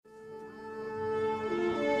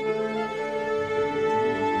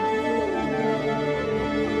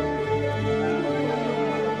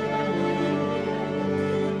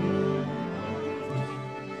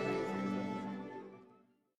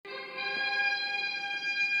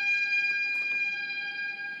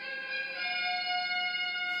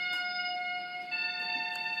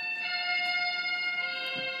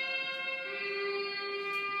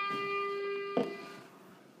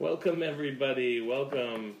Welcome, everybody.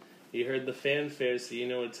 Welcome. You heard the fanfare, so you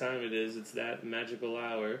know what time it is. It's that magical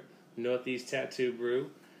hour. Northeast Tattoo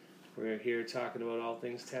Brew. We're here talking about all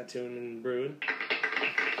things tattooing and brewing.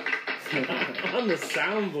 On the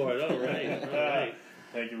soundboard. All right.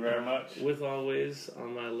 Thank you very much. With always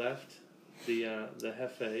on my left, the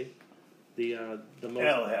Hefe, the most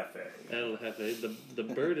El Jefe. El Jefe, the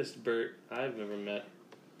birdest Bert I've ever met,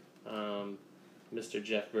 Mr.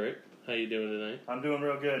 Jeff Burt. How you doing tonight? I'm doing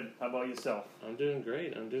real good. How about yourself? I'm doing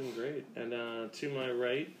great. And to my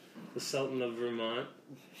right, the Sultan of Vermont,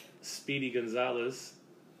 Speedy Gonzalez,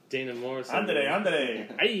 Dana Morrison. Andre.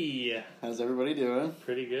 Hey. How's everybody doing?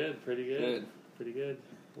 Pretty good. Pretty good.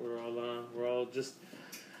 We're all just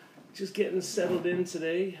getting settled in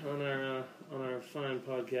today on our fine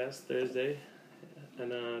podcast Thursday,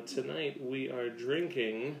 and tonight we are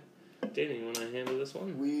drinking. Dana, you want to handle this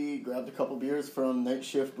one? We grabbed a couple beers from Night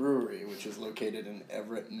Shift Brewery, which is located in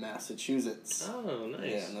Everett, Massachusetts. Oh,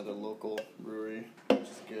 nice. Yeah, another local brewery, which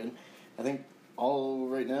is good. I think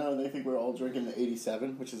right now, they think we're all drinking the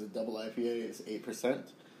 87, which is a double IPA. It's 8%.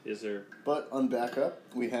 Is there? But on backup,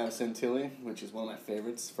 we have Centilli, which is one of my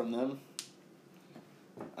favorites from them.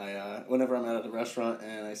 Whenever I'm out at the restaurant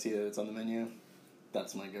and I see that it's on the menu,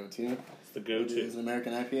 that's my go-to. It's the go-to. It is an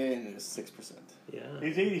American IPA, and it is 6%. Yeah.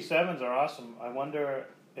 These 87s are awesome. I wonder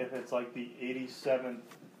if it's like the 87th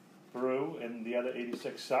brew and the other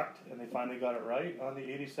 86 sucked, and they finally got it right on the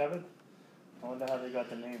 87th. I wonder how they got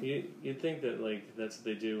the name. You'd think that like that's what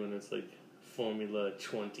they do when it's like Formula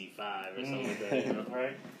 25 or something like that, you know?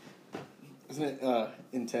 Right? Isn't it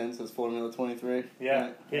Intense as Formula 23? Yeah.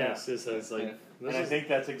 Right? Yeah, so it's like... Yeah. And I think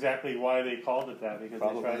that's exactly why they called it that, because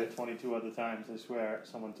Probably. they tried it 22 other times. I swear,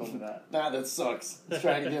 someone told me that. Nah, that sucks. Let's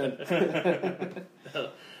try it again.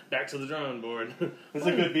 Back to the drawing board. It's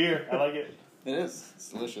a good beer. I like it. It is. It's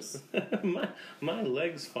delicious. my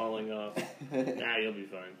leg's falling off. Nah, you'll be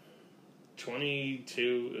fine.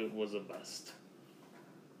 22, it was a bust.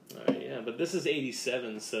 Alright, yeah, but this is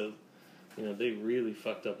 87, so, you know, they really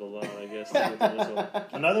fucked up a lot, I guess. To get to this one.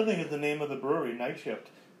 Another thing is the name of the brewery, Night Shift.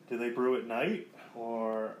 Do they brew at night,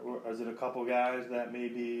 or is it a couple guys that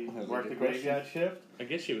maybe That's a work the good graveyard shift? I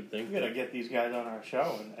guess you would think. We gotta get these guys on our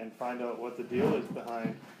show and find out what the deal is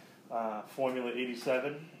behind Formula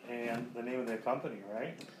 87 and the name of their company,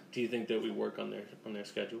 right? Do you think that we work on their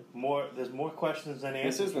schedule? There's more questions than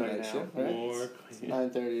This answers is the right night now. shift, right? More. It's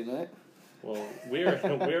 9:30 at night. Well, we're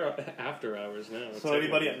after hours now. So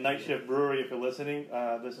anybody at Night Shift Brewery, if you're listening,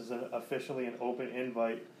 this is officially an open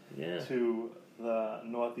invite to the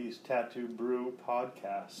Northeast Tattoo Brew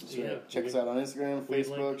podcast. So Yeah. check us out on Instagram, We'd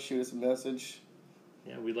Facebook, shoot us a message.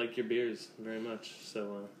 Yeah, we like your beers very much.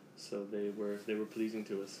 So they were pleasing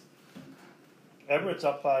to us. Everett's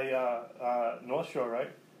up by North Shore, right?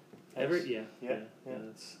 Everett, yeah.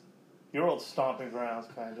 It's your old stomping grounds,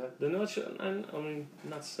 kind of. The North Shore. I mean,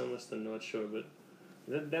 not so much the North Shore, but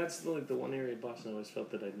that's like the one area of Boston I always felt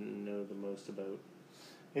that I didn't know the most about.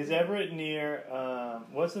 Is Everett near?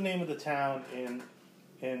 What's the name of the town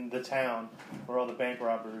in the town where all the bank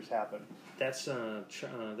robberies happen? That's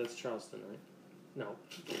Charleston, right? No,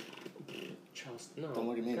 Charleston. No, Don't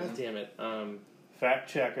look at me, God man. damn it. Fact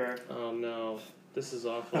checker. Oh no, this is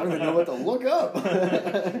awful. I don't even know what to look up.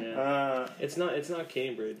 Yeah. It's not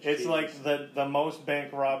Cambridge. It's Jesus. like the most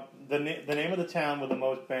bank the name of the town with the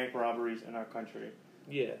most bank robberies in our country.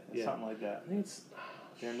 Yeah. Something like that. I think it's.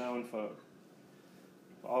 They're known for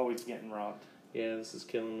always getting robbed. Yeah, this is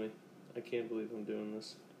killing me. I can't believe I'm doing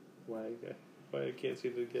this. Why I can't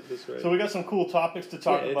seem to get this right. So we got some cool topics to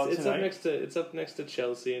talk about it's tonight. It's up next to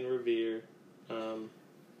Chelsea and Revere.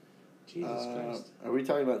 Jesus Christ. Are we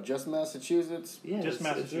talking about just Massachusetts? Yeah, Just it's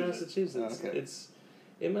Massachusetts. Oh, okay.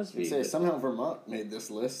 It must be. Say somehow Vermont made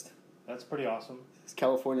this list. That's pretty awesome.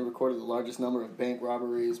 California recorded the largest number of bank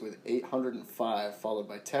robberies with 805, followed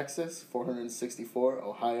by Texas, 464,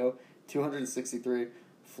 Ohio, 263,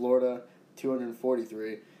 Florida,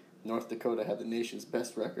 243. North Dakota had the nation's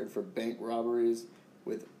best record for bank robberies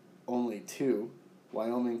with only 2.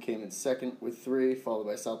 Wyoming came in second with 3, followed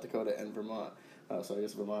by South Dakota and Vermont. So I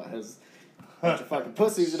guess Vermont has a bunch of fucking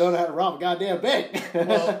pussies who don't know how to rob a goddamn bank.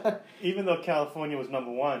 Well, even though California was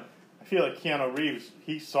number one, I feel like Keanu Reeves,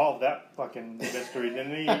 he solved that fucking mystery,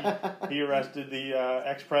 didn't he? He arrested the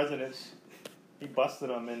ex-presidents. He busted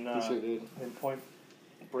them in He sure did. in Point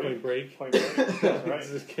Break. Point Break. That's right.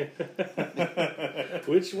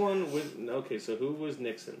 Which one was... Okay, so who was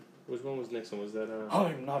Nixon? Which one was Nixon? Was that...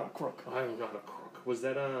 I'm not a crook. I'm not a crook. Was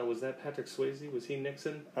that Patrick Swayze? Was he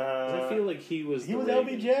Nixon? 'Cause I feel like he was... He the was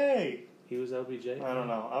Reagan. LBJ. He was LBJ? I don't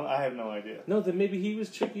know. I have no idea. No, then maybe he was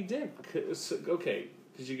Chicky Dick. Okay,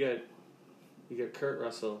 because you got Kurt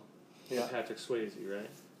Russell Yeah. Patrick Swayze, right?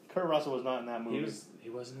 Kurt Russell was not in that movie. He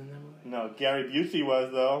wasn't in that movie. No, Gary Busey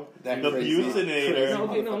was though. That the crazy- Businator. No,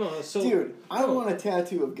 okay, no. So, Dude, I want a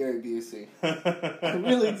tattoo of Gary Busey. I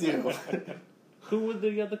really do. who were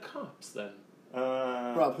the other cops then?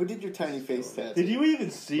 Rob, who did your tiny face tattoo? Did you even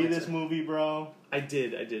see My this turn. movie, bro? I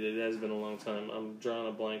did. It has been a long time. I'm drawing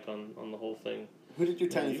a blank on the whole thing. Who did your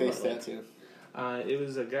tiny you face are like- tattoo? It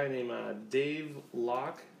was a guy named Dave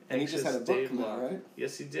Locke. And he just had a book Dave come out, Locke. right?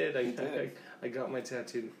 Yes, he did. He did. I got my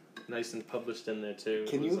tattoo nice and published in there too.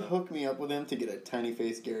 Can It was, you hook me up with him to get a tiny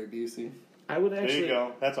face Gary Busey? I would There actually. you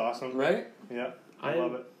go. That's awesome. Right? Yeah, I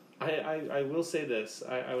love it. I will say this.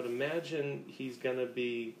 I would imagine he's gonna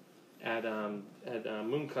be at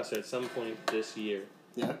Mooncusser at some point this year.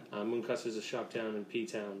 Yeah. Mooncusser is a shop down in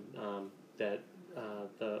P-Town that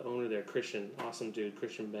the owner there, Christian, awesome dude,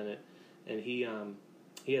 Christian Bennett, and he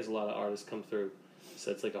has a lot of artists come through.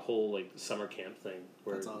 So it's like a whole like summer camp thing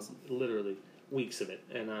where That's awesome. literally weeks of it,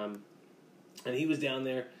 and he was down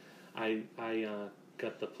there. I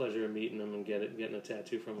got the pleasure of meeting him and getting a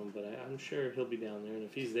tattoo from him, but I'm sure he'll be down there, and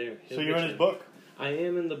if he's there, he'll So you're in get his you. book. I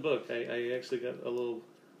am in the book. I actually got a little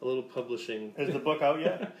publishing. Is the book out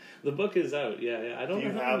yet? The book is out. Yeah. I don't. Do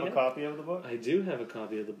you know have a yet. copy of the book? I do have a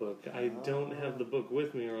copy of the book. I don't have the book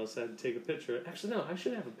with me, or else I'd take a picture. Actually, no. I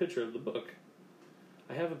should have a picture of the book.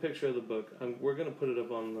 I have a picture of the book. We're gonna put it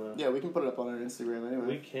up on the. Yeah, we can put it up on our Instagram anyway.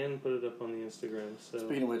 We can put it up on the Instagram. So.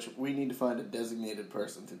 Speaking of which, we need to find a designated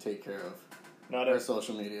person to take care of Not our a,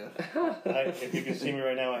 social media. if you can see me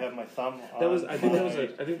right now, I have my thumb on That was. I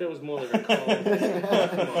think that was more like a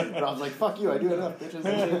call. Rob's like, "Fuck you! I do enough, bitches."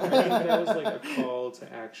 I think that was like a call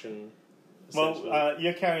to action. essentially. Well,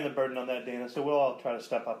 you're carrying the burden on that, Dana, so we'll all try to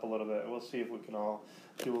step up a little bit. We'll see if we can all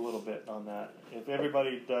do a little bit on that. If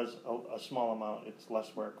everybody does a small amount, it's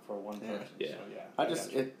less work for one person. Yeah. So,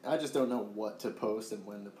 yeah. I just don't know what to post and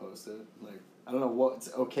when to post it. Like, I don't know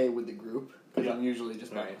what's okay with the group because Yeah. I'm usually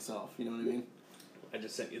just by Right. myself. You know what I mean? I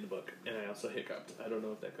just sent you the book, and I also hiccuped. I don't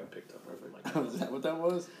know if that got picked up over the mic. Is that what that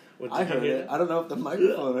was? What, I did you heard hear it. I don't know if the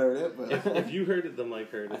microphone heard it, If, but if you heard it, the mic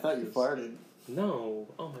heard it. I thought you 'cause- farted. No.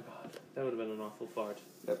 Oh my god. That would have been an awful fart.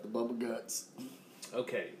 Got the bubble guts.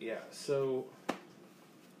 Okay, yeah. So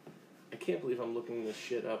I can't believe I'm looking this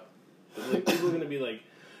shit up. Like, people are gonna be like,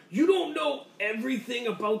 "You don't know everything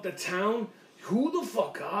about the town? Who the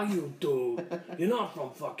fuck are you, dude? You're not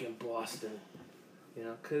from fucking Boston." You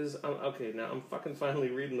know, because I'm fucking finally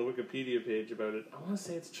reading the Wikipedia page about it. I want to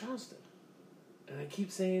say it's Charleston, and I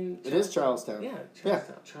keep saying It is Charlestown. Yeah, Yeah.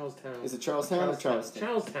 Charlestown. Is it Charlestown or Charleston?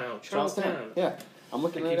 Charlestown. Yeah, I'm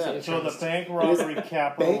looking I right keep at it. So the bank robbery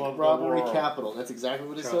capital Bank of robbery the world. capital. That's exactly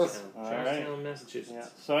what it says. Charlestown, All Charlestown, right. Massachusetts. Yeah.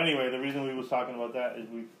 So anyway, the reason we was talking about that is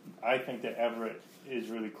I think that Everett is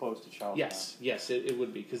really close to Charlestown. Yes, it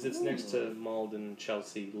would be because it's next to Malden,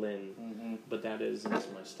 Chelsea, Lynn, Mm-hmm. but that is my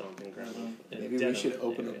stomping ground. Mhm. in Maybe we Dedham should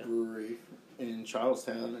open area. a brewery in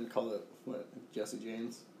Charlestown and call it what? Jesse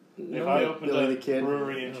James. If No, I opened Billy a the Kid.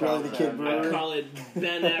 brewery in Billy the Kid Charlestown, brewery. I call it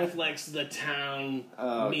Ben Affleck's The Town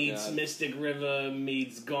Oh, meets God. Mystic River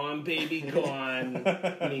meets Gone Baby Gone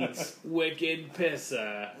meets Wicked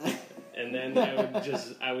Pissa, and then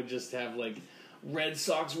I would just have like Red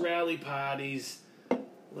Sox rally parties.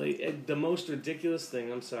 Like the most ridiculous thing.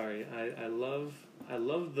 I'm sorry. I love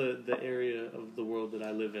the area of the world that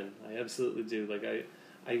I live in. I absolutely do. Like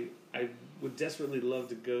I would desperately love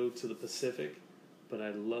to go to the Pacific, but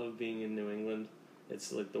I love being in New England.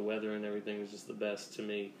 It's like the weather and everything is just the best to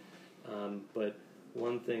me. But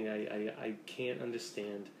one thing I can't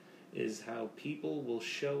understand is how people will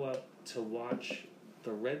show up to watch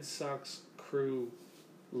the Red Sox crew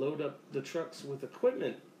load up the trucks with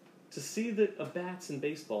equipment to see the bats and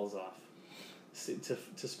baseballs off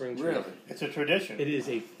to spring training. Really? it's a tradition. It is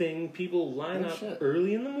a thing. People line No up shit.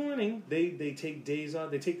 early in the morning. They take days off.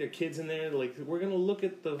 They take their kids in there. Like, we're gonna look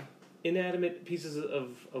at the inanimate pieces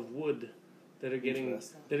of wood that are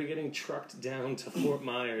getting trucked down to Fort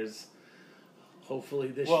Myers. Hopefully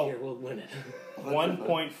this Well, year we'll win it.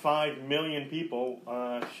 1.5 million people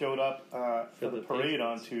showed up for the the parade Patriots.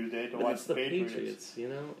 on Tuesday to But watch it's the the Patriots. you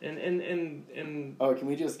know, and Oh, can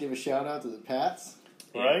we just give a shout out to the Pats?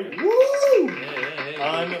 Right? Woo! Hey,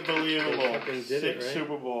 Unbelievable. They fucking did 6 it, right?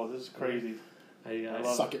 Super Bowls. This is crazy. I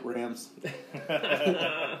love Suck it, Rams.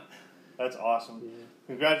 That's awesome. Yeah.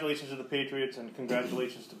 Congratulations to the Patriots and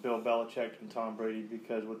congratulations to Bill Belichick and Tom Brady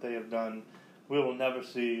because what they have done we will never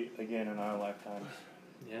see again in our lifetimes.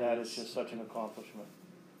 Yeah, That is it's- just such an accomplishment.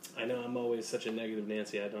 I know I'm always such a negative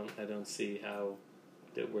Nancy. I don't see how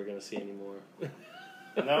that we're gonna see anymore.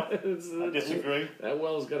 No, I disagree. That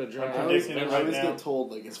well's got to dry. I'm I always, predicting it I right always now. get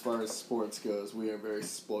told, like, as far as sports goes, we are very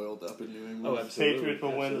spoiled up in New England. Oh, absolutely. Patriots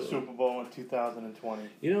will win the Absolutely. Super Bowl in 2020.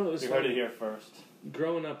 You know, it was You heard funny. it here first.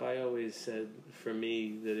 Growing up, I always said for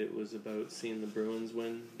me that it was about seeing the Bruins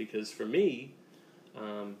win because for me,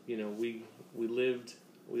 you know, we lived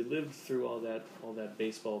through all that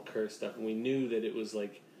baseball curse stuff, and we knew that it was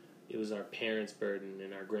our parents' burden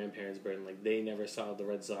and our grandparents' burden. Like they never saw the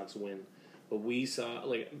Red Sox win, but we saw.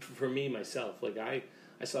 Like for me myself, like I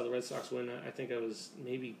saw the Red Sox win. I think I was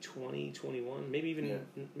maybe 20, 21, maybe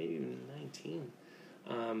even 19.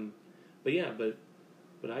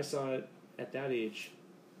 But I saw it at that age.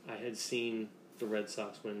 I had seen the Red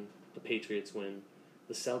Sox win, the Patriots win,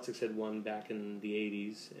 the Celtics had won back in the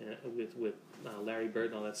 80s with Larry Bird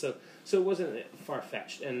and all that. So it wasn't far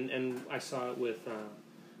fetched, and I saw it with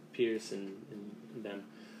Pierce and them.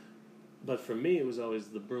 But for me, it was always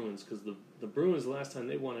the Bruins because the Bruins, the last time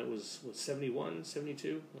they won it was 71,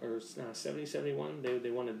 72, or 70, 71. They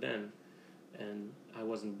won it then, and I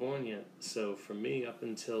wasn't born yet. So for me, up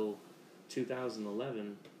until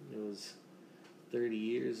 2011, it was 30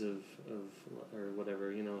 years of or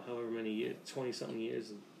whatever, you know, however many years, 20-something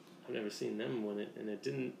years, I've never seen them win it, and it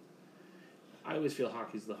didn't. I always feel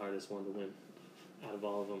hockey's the hardest one to win out of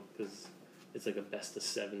all of them because it's like a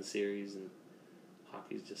best-of-7 series, and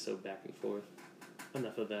hockey's just so back and forth.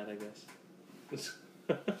 Enough of that, I guess.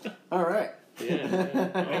 All right. Yeah.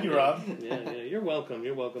 Thank you, Rob. Yeah. You're welcome.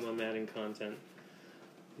 I'm adding content.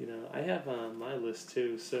 You know, I have my list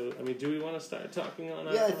too. So, I mean, do we want to start talking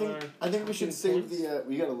on? Yeah, I think we should save points? the.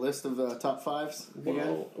 We got a list of the top fives.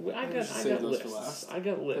 Well, I got save those for lists. last. I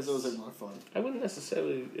got lists. Because those are more fun. I wouldn't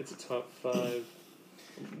necessarily. It's a top 5.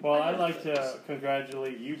 Well, I'd like to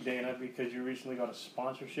congratulate you, Dana, because you recently got a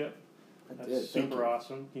sponsorship. I That's did. Thank super you.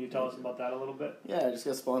 awesome. Can you tell us about that a little bit? Yeah, I just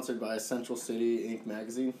got sponsored by Central City Inc.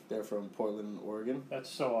 magazine. They're from Portland, Oregon. That's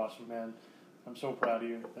so awesome, man. I'm so proud of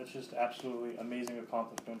you. That's just absolutely amazing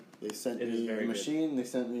accomplishment. They sent It is me a very good. machine. They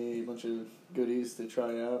sent me a bunch of goodies to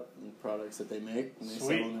try out and products that they make, and they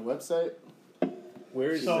Sweet. sell on their website.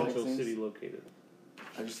 Where is So- Central City located?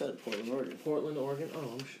 I just said Portland, Oregon. Portland, Oregon.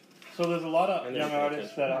 Oh, I'm sure. So there's a lot I of know young you pay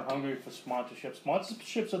artists that are hungry for sponsorships.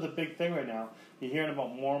 Sponsorships are the big thing right now. You're hearing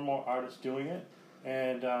about more and more artists doing it.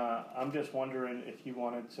 And I'm just wondering if you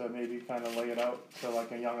wanted to maybe kind of lay it out to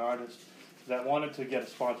like a young artist that wanted to get a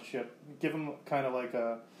sponsorship. Give them kind of like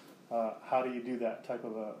a how do you do that type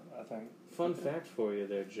of a thing. Fun fact for you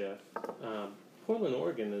there, Jeff. Portland,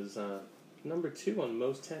 Oregon is number 2 on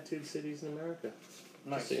most tattooed cities in America.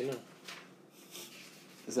 Nice. Just so you know.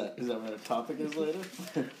 Is that what our topic is later?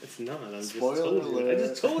 It's not. I Spoiler I alert.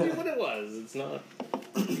 just told you what it was. It's not.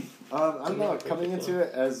 I don't know. Coming into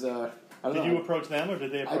it as I don't Did know. you approach them or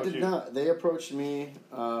did they approach I did you? not. They approached me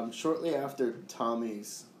shortly after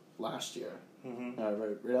Tommy's last year. Mm-hmm.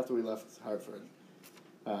 Right after we left Hartford.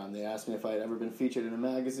 They asked me if I had ever been featured in a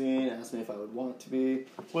magazine. Asked me if I would want to be.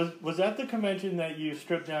 Was that the convention that you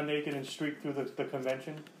stripped down naked and streaked through the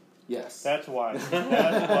convention? Yes. That's why.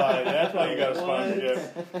 That's why you got a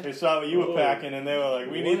sponsorship. They saw what you were Whoa. packing and they were like,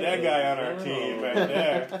 we need What that guy on our the team hell? right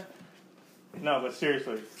there. No, but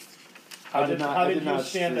seriously. I did How did you not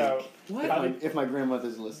stand streak. out? What? If my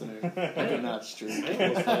grandmother's listening, I did not streak. I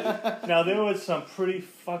almost like, Now there was some pretty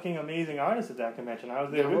fucking amazing artists at that convention. I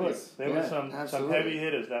was there There with was. you. There Yeah, was some absolutely. heavy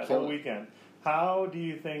hitters that Killer. whole weekend. How do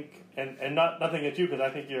you think? And nothing at you because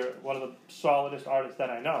I think you're one of the solidest artists that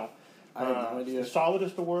I know. I have no idea. Is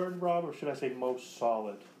solidest a word, Rob, or should I say most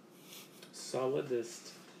solid? solidist.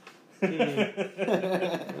 I don't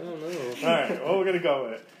know. All right, well we're gonna go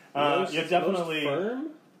with it. You're definitely most firm?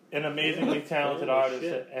 an amazingly talented Holy artist,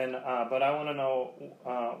 shit. and but I want to know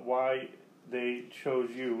why they chose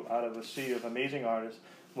you out of a sea of amazing artists.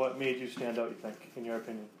 What made you stand out? You think, in your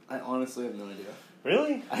opinion? I honestly have no idea.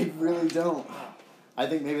 Really? I really don't. I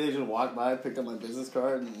think maybe they just walked by, picked up my business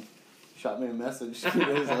card, and shot me a message 2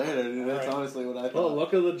 days later. Dude, that's Right. honestly what I Oh, thought.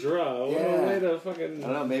 look at the draw. What a Yeah. way to fucking. I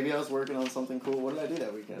don't know. Maybe I was working on something cool. What did I do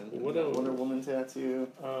that weekend? What a- Wonder Woman tattoo.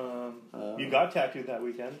 You got tattooed that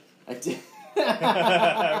weekend. I did.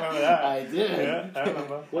 I remember that. I did. Yeah, I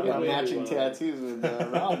remember. What I got a way to, matching tattoos with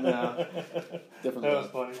Rob now. Different That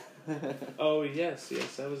was look. funny. Oh yes.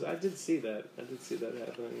 I did see that. I did see that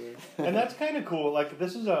happening. Yeah. And that's kind of cool. Like,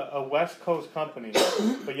 this is a West Coast company,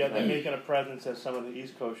 but yet they're making a presence at some of the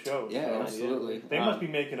East Coast shows. Yeah, so absolutely. They must be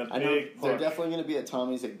making a I know big they're push. definitely going to be at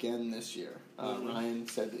Tommy's again this year. Mhm. Ryan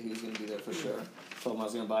said that he was going to be there for sure. Told him I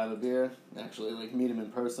was going to buy him a beer, actually like meet him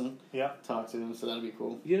in person, Yeah. talk to him, so that'll be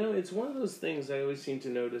cool. You know, it's one of those things I always seem to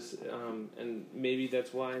notice, and maybe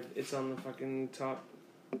that's why it's on the fucking top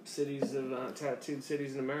cities of tattooed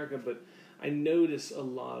cities in America. But I notice a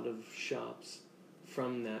lot of shops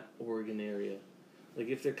from that Oregon area. Like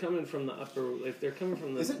if they're coming from the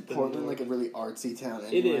Isn't Portland like a really artsy town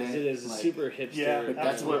anyway? It is. It's like, super hipster. Yeah, like,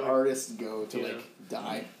 that's where artists go to like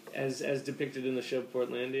die. As depicted in the show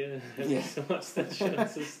Portlandia. Yeah. Watch that show.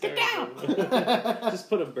 It's hysterical. Just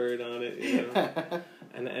put a bird on it, you know.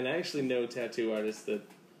 And I actually know tattoo artists that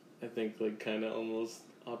I think like kind of almost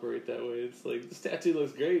operate that way. It's like, this tattoo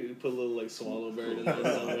looks great. You put a little like swallow bird in there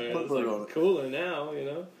somewhere. Put It's bird like on it. cooler now, you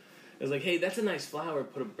know. It's like, hey, that's a nice flower.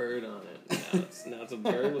 Put a bird on it. Now it's a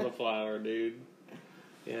bird with a flower, dude.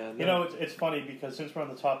 Yeah. No. You know, it's funny because since we're on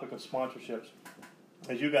the topic of sponsorships,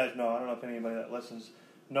 as you guys know, I don't know if anybody that listens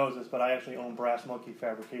knows this, but I actually own Brass Monkey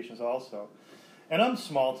Fabrications also. And I'm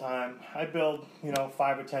small time. I build,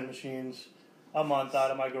 5 or 10 machines a month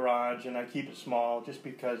out of my garage, and I keep it small just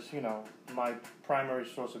because, my primary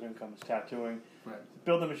source of income is tattooing. Right.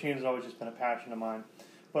 Building machines has always just been a passion of mine.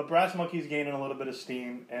 But Brass Monkey's gaining a little bit of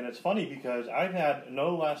steam, and it's funny because I've had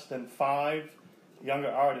no less than 5 younger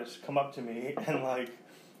artists come up to me and,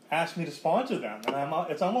 ask me to sponsor them. And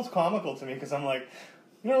it's almost comical to me because I'm like,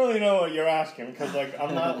 you don't really know what you're asking because,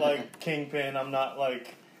 I'm not like Kingpin. I'm not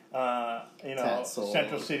like,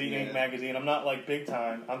 Central City Inc. magazine. I'm not like big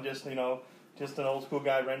time. I'm just, just an old school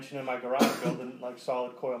guy wrenching in my garage building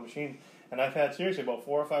solid coil machine. And I've had seriously about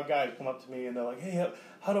 4 or 5 guys come up to me and they're like, hey,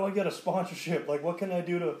 how do I get a sponsorship? What can I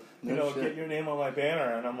do to, get your name on my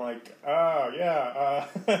banner? And I'm like, oh, yeah.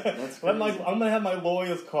 That's crazy. I'm going to have my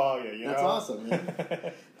lawyers call you, That's awesome,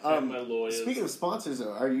 man. My lawyers. Speaking of sponsors,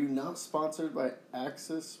 though, are you not sponsored by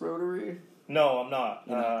Axis Rotary? No, I'm not.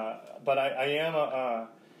 But I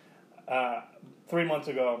am 3 months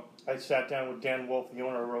ago, I sat down with Dan Wolf, the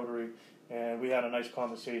owner of Rotary, and we had a nice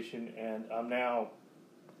conversation, and I'm now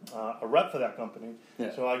a rep for that company.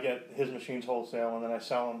 Yeah. So I get his machines wholesale, and then I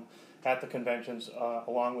sell them at the conventions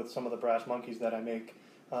along with some of the Brass Monkeys that I make.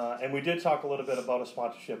 And we did talk a little bit about a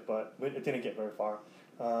sponsorship, but it didn't get very far.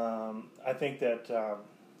 I think that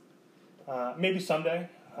maybe someday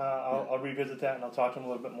I'll revisit that, and I'll talk to him a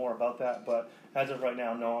little bit more about that. But as of right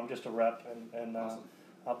now, no, I'm just a rep, and Awesome.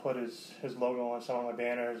 I'll put his logo on some of my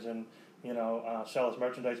banners and sell his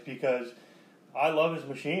merchandise because I love his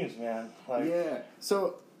machines, man. Yeah.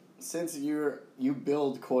 So since you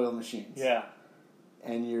build coil machines, Yeah,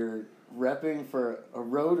 and you're repping for a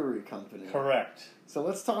rotary company, correct. So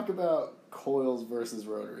let's talk about coils versus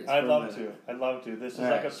rotaries. I'd love to. This is All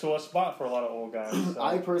like right. a sore spot for a lot of old guys. So.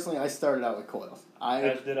 I started out with coils.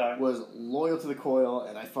 As did I. Was loyal to the coil,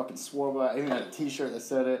 and I fucking swore by it. I even had a T-shirt that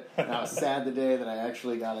said it. And I was sad the day that I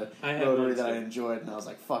actually got a rotary that I enjoyed, and I was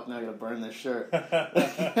like, "Fuck, now I gotta burn this shirt."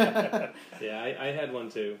 Yeah, I had one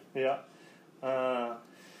too. Yeah. I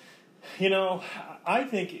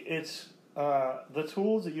think it's the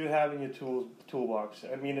tools that you have in your toolbox.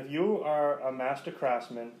 I mean, if you are a master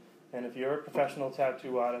craftsman, and if you're a professional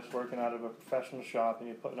tattoo artist working out of a professional shop, and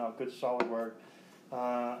you're putting out good, solid work,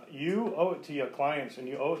 you owe it to your clients, and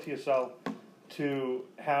you owe it to yourself to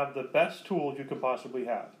have the best tools you could possibly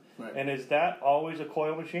have. Right. And is that always a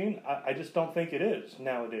coil machine? I just don't think it is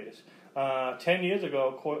nowadays. 10 years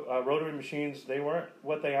ago, rotary machines, they weren't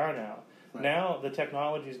what they are now. Right. Now the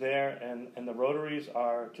technology's there, and the rotaries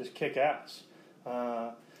are just kick-ass.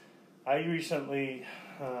 I recently,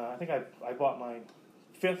 I think I bought my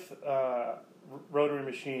 5th rotary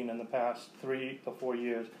machine in the past 3 or 4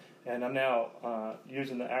 years, and I'm now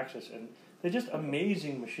using the Axis, and they're just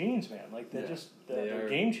amazing machines, man. They're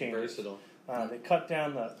game changers. Versatile. They cut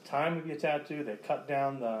down the time of your tattoo. They cut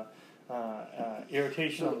down the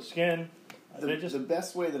irritation on the skin. The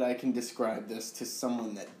best way that I can describe this to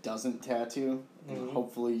someone that doesn't tattoo, and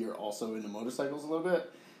hopefully you're also into motorcycles a little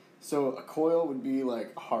bit. So a coil would be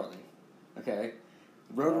like a Harley, okay?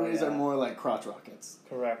 Rotaries are more like crotch rockets.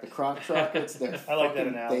 Correct. The crotch rockets, they're I like that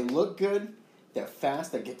analogy. They look good, they're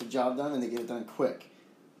fast, they get the job done, and they get it done quick.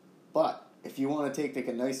 But if you want to take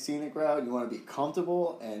a nice scenic route, you want to be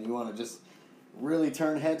comfortable, and you want to just really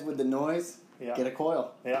turn heads with the noise, get a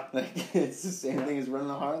coil. Yeah. It's the same thing as running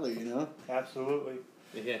a Harley, Absolutely.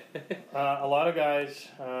 Yeah. A lot of guys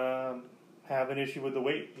have an issue with the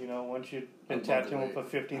weight. Once you've been tattooing for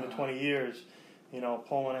 15 to 20 years,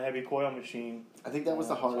 pulling a heavy coil machine. I think that was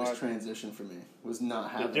the hardest transition for me, was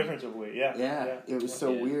not having... The difference of weight, yeah. Yeah, it was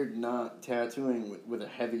so weird not tattooing with a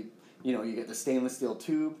heavy... you get the stainless steel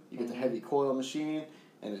tube, you get the heavy coil machine,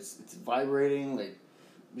 and it's vibrating,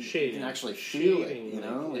 Shading. You can actually feel it,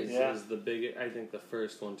 Is the big. I think the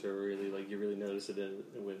first one to really you really notice it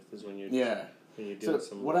with is when you're when you're doing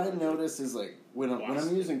some. What I notice is when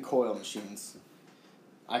I'm using coil machines,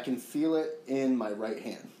 I can feel it in my right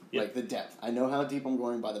hand, the depth. I know how deep I'm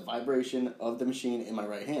going by the vibration of the machine in my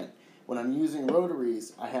right hand. When I'm using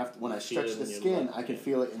rotaries, I have to, when I Feel stretch it the in your skin, left I can hand.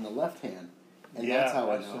 feel it in the left hand, and Yeah, that's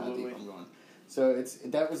how I know how absolutely. deep I'm going. So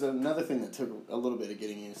that was another thing that took a little bit of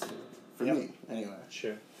getting used to for Yep. me, anyway.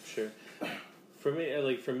 Sure. For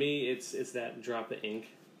me, it's that drop of ink.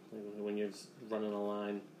 Like when you're running a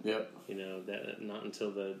line, Yep. you know, that not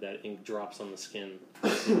until that ink drops on the skin,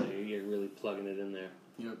 you're really plugging it in there.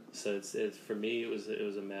 Yep. So it's for me, it was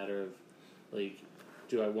a matter of like,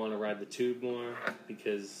 do I want to ride the tube more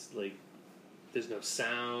because like there's no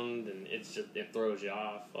sound and it throws you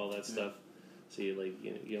off, all that stuff. So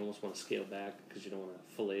you almost want to scale back because you don't want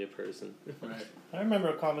to fillet a person. Right. I remember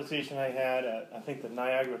a conversation I had at, I think, the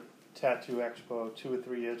Niagara Tattoo Expo 2 or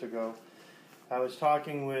 3 years ago. I was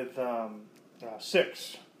talking with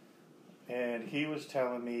Six, and he was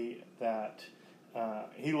telling me that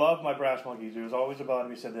he loved my brass monkeys. He was always about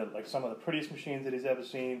them. He said they're like some of the prettiest machines that he's ever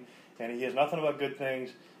seen, and he hears nothing but good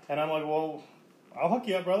things. And I'm like, well, I'll hook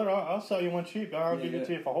you up, brother. I'll sell you one cheap. I'll give it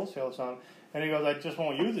to you for wholesale or something. And he goes, I just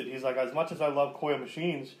won't use it. He's like, as much as I love coil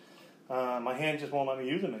machines, my hand just won't let me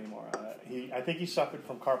use them anymore. I think he suffered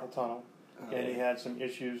from carpal tunnel, and he had some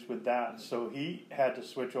issues with that. So he had to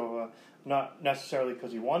switch over, not necessarily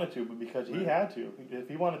because he wanted to, but because he had to. If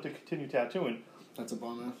he wanted to continue tattooing, That's a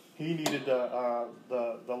bummer. he needed the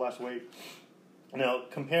less weight. Now,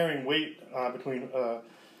 comparing weight between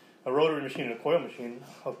a rotary machine and a coil machine,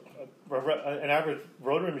 an average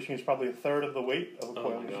rotary machine is probably a third of the weight of a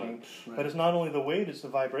coil machine. Right. But it's not only the weight, it's the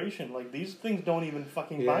vibration. Like, these things don't even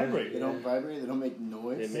fucking vibrate. They don't vibrate. They don't make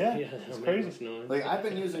noise. It's crazy. Like, I've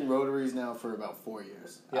been using rotaries now for about 4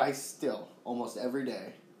 years. Yeah. I still, almost every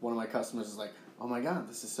day, one of my customers is like, "Oh my god,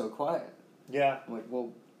 this is so quiet." Yeah. I'm like,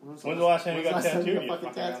 well, When's the last time you got tattooed, you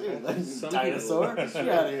fucking fucking asshole? tattooed? Like, Some dinosaur? people- Get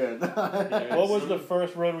out of here. What was the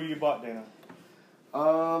first rotary you bought, Dana?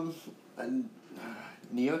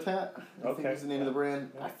 Neotat, I think was the name of the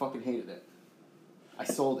brand. Yeah. I fucking hated it. I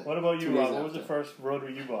sold it. What about 2 you, days Rob? What was the after. first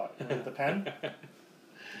rotary you bought? Was it the pen?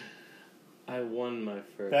 I won my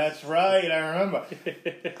first. That's right, I remember.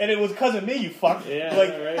 And it was because of me, you fuck. Yeah, like,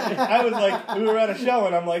 right. I was like, we were at a show,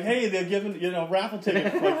 and I'm like, hey, they're giving, raffle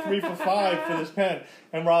tickets, like 3 for $5 for this pen.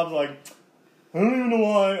 And Rob's like, I don't even know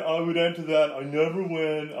why I would enter that. I never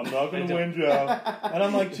win. I'm not going to win, Joe. And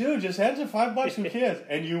I'm like, dude, just enter $5. Who cares?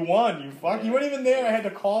 And you won. You fuck. You weren't even there. I had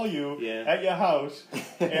to call you at your house,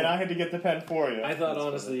 and I had to get the pen for you. I thought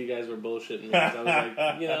honestly you guys were bullshitting me because I was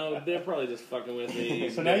like, they're probably just fucking with me.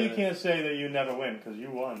 So now you can't say that you never win because you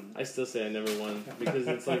won. I still say I never won because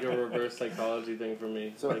it's like a reverse psychology thing for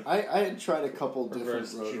me. So like, I had tried a couple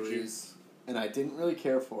different reverse rotaries, and I didn't really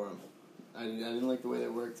care for them. I didn't like the way they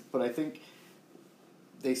worked, but I think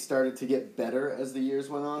they started to get better as the years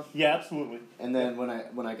went on. Yeah, absolutely. And then when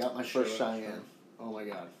I got my first Sure. Cheyenne, oh my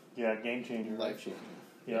god, Yeah, game changer. life changing.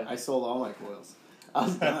 Yeah. I sold all my coils. I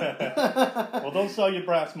was done. Well, don't sell your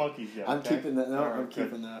brass monkeys yet. I'm okay? keeping that. No, All right, I'm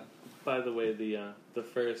good. keeping that. by the way, the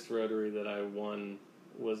first rotary that I won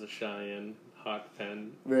was a Cheyenne Hawk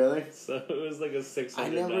pen. Really? So it was like a $600. I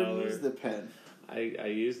never used the pen. I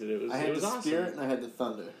used it. It was I had it was the awesome. Spirit and I had the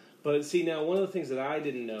Thunder. But see, now one of the things that I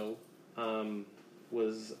didn't know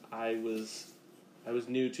was I was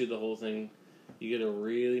new to the whole thing. You got to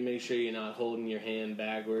really make sure you're not holding your hand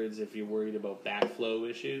backwards if you're worried about backflow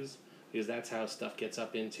issues, because that's how stuff gets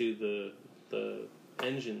up into the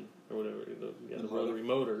engine or whatever, the rotary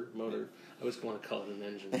motor. I always want to call it an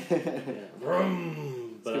engine. Yeah.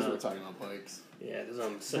 Vroom. Because we're talking about bikes. Yeah, because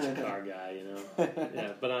I'm such a car guy, you know.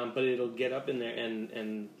 Yeah, but it'll get up in there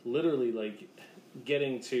and literally like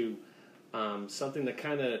getting to something that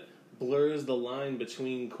kind of blurs the line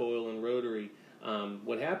between coil and rotary.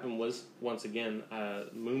 What happened was, once again,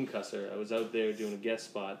 Mooncusser. I was out there doing a guest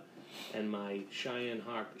spot, and my Cheyenne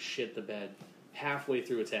Hawk shit the bed halfway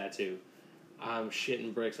through a tattoo. I'm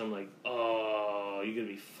shitting bricks. I'm like, oh, you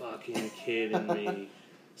gotta be fucking kidding me.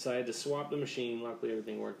 So I had to swap the machine. Luckily,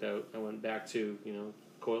 everything worked out. I went back to,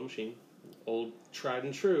 coil machine. Old, tried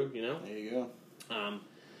and true, There you go.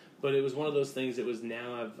 But it was one of those things. It was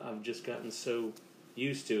now I've just gotten so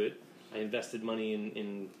used to it. I invested money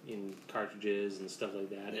in cartridges and stuff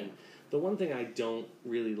like that. And the one thing I don't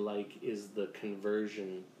really like is the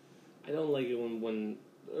conversion. I don't like it when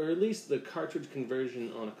or at least the cartridge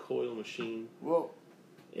conversion on a coil machine. Well,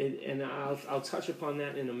 And I'll touch upon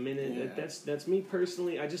that in a minute. Yeah. That's me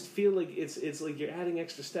personally. I just feel like it's like you're adding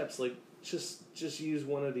extra steps. Like just use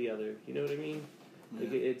one or the other. You know what I mean? Yeah.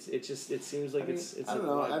 Like it seems like it's I don't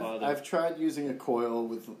like, know. why bother? I've tried using a coil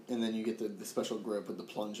with, and then you get the special grip with the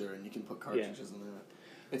plunger, and you can put cartridges in that.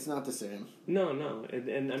 It's not the same. No, and I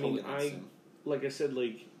Totally mean not the same. like I said,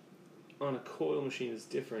 like on a coil machine is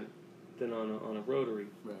different than on a rotary.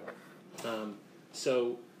 Right.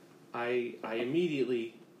 So I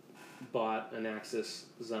immediately bought an Axis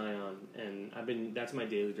Zion, and that's my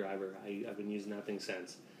daily driver. I've been using that thing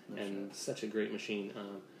since, such a great machine.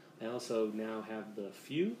 I also now have the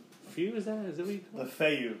Few. Is that what you call it? The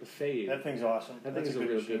Feiyu. The Feiyu. That thing's awesome. That thing's a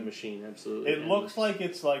real good machine. Absolutely. It looks like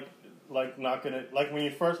it's like not gonna, like when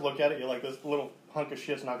you first look at it, you're like, this little hunk of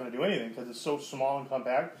shit's not gonna do anything because it's so small and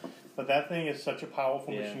compact. But that thing is such a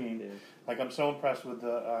powerful machine. Yeah. Like, I'm so impressed with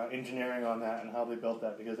the engineering on that and how they built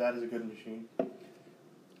that, because that is a good machine.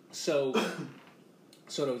 So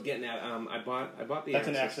what I was getting at, I bought the That's Axis.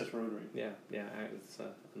 an Axis rotary. Yeah, it's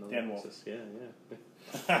another Dan Axis. Yeah.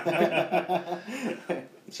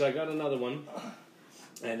 So I got another one,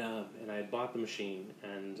 and I bought the machine,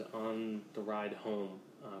 and on the ride home,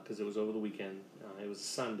 because it was over the weekend, it was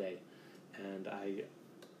Sunday, and I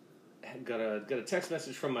had got a text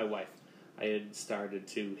message from my wife. I had started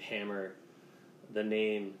to hammer the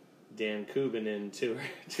name Dan Kubin into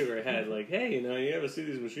her head, like, hey, you ever see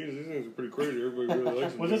these machines? These things are pretty crazy. Everybody really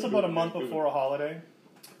likes them. Was this about a month before a holiday?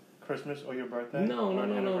 Christmas or your birthday? No.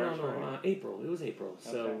 April. It was April.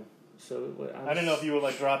 Okay. So I didn't know if you were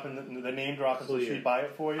like dropping the name dropping so she'd buy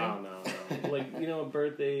it for you. Oh no. Like,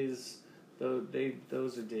 birthdays,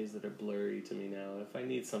 those are days that are blurry to me now. If I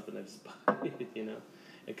need something, I just buy it.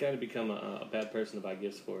 It kind of become a bad person to buy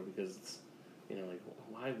gifts for, because it's like,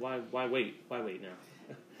 why wait now?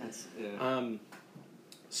 That's,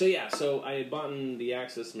 yeah. So I had bought the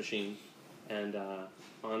Axis machine, and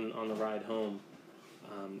on the ride home,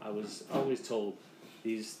 I was always told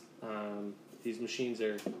these machines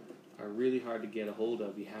are really hard to get a hold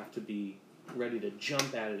of. You have to be ready to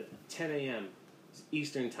jump at it at 10 a.m.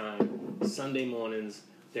 Eastern time, Sunday mornings.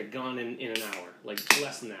 They're gone in an hour, like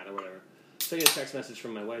less than that or whatever. So I get a text message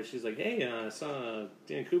from my wife. She's like, hey, I saw a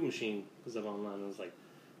Dan Kubin machine was up online. I was like,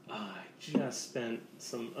 I just spent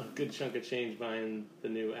a good chunk of change buying the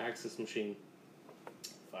new Axis machine.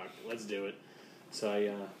 Fuck, let's do it. So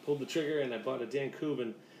I pulled the trigger and I bought a Dan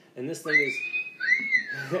Kubin, and this thing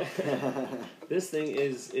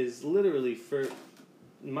is literally, for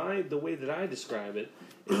the way that I describe it,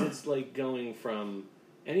 is it's like going from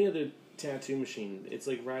any other tattoo machine. It's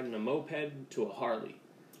like riding a moped to a Harley.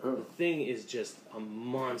 Oh. The thing is just a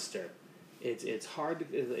monster. It's hard to,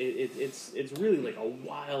 it's really like a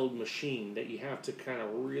wild machine that you have to kind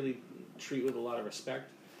of really treat with a lot of respect,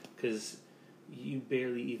 because you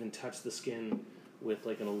barely even touch the skin with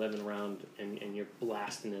like an 11 round, and you're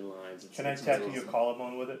blasting in lines. Can I tattoo your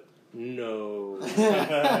collarbone with it? No.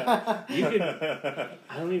 You could.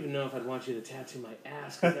 I don't even know if I'd want you to tattoo my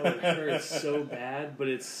ass, because that would hurt so bad. But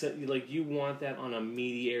it's like, you want that on a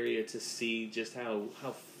meaty area to see just how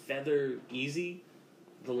feather easy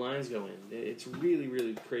the lines go in. It's really,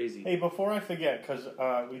 really crazy. Hey, before I forget, because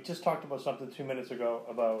we just talked about something 2 minutes ago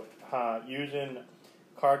about using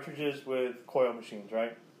cartridges with coil machines,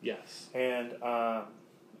 right? Yes. And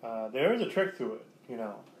there is a trick to it, I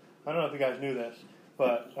don't know if you guys knew this,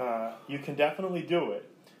 but you can definitely do it,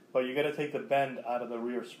 but you got to take the bend out of the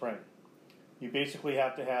rear spring. You basically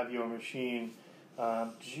have to have your machine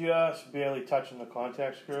just barely touching the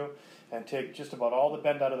contact screw, and take just about all the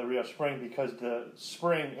bend out of the rear spring, because the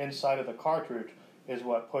spring inside of the cartridge is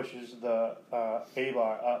what pushes the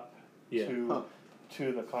A-bar up to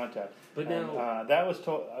the contact. But now, that was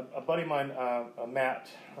told, a buddy of mine, Matt,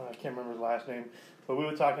 I can't remember his last name, but we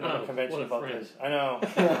were talking at a convention about this. I know.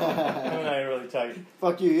 Him and I are really tight.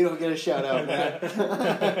 Fuck you don't get a shout out, Matt. Is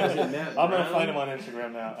it Matt I'm going to find him on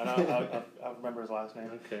Instagram now, and I'll remember his last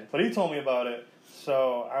name. Okay. But he told me about it,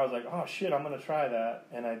 so I was like, oh shit, I'm going to try that,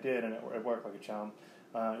 and I did, and it worked like a charm.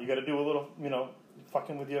 You got to do a little,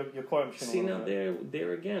 fucking with your coil machine. See, now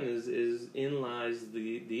there again is in lies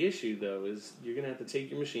the issue, though, is you're going to have to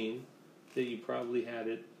take your machine that you probably had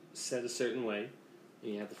it set a certain way,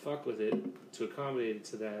 and you have to fuck with it to accommodate it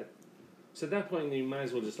to that. So at that point, you might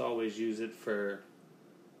as well just always use it for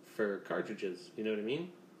cartridges. You know what I mean?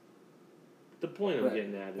 The point I'm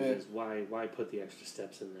getting at is why put the extra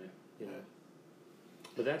steps in there?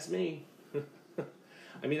 But that's me.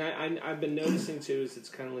 I mean, I've been noticing too, is it's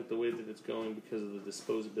kind of like the way that it's going because of the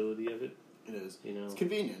disposability of it. It is. It's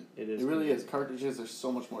convenient. It is. It really is. Cartridges are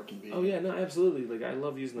so much more convenient. Oh yeah, no, absolutely. Like, I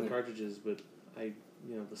love using the cartridges, but the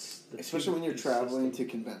especially when you're traveling to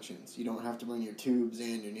conventions, you don't have to bring your tubes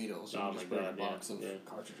and your needles. You can just bring a box of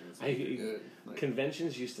cartridges.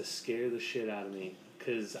 Conventions used to scare the shit out of me,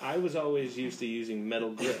 because I was always used to using metal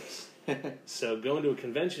grips. So going to a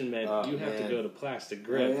convention meant you have to go to plastic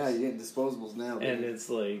grips. Oh, yeah, you're getting disposables now. And it's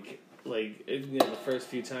like the first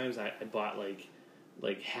few times I bought like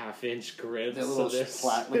like 1/2-inch grips. They're little they're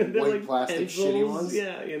white like plastic pencils. shitty ones.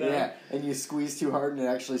 Yeah, you know. Yeah, and you squeeze too hard and it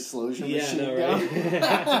actually slows your machine no, down.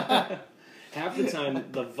 right? Half the time,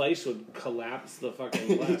 the vise would collapse the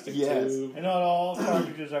fucking plastic Yes. tube. And not all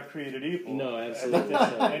cartridges are created equal. No, I absolutely. think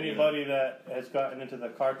that anybody that has gotten into the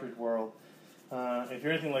cartridge world, if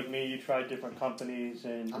you're anything like me, you tried different companies,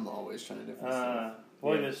 and I'm always trying different stuff.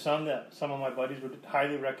 boy, Yeah. there's some that some of my buddies would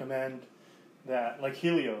highly recommend. That like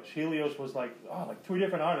Helios. Helios was like 3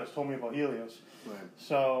 different artists told me about Helios. Right.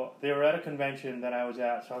 So they were at a convention that I was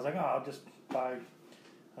at. So I was like, I'll just buy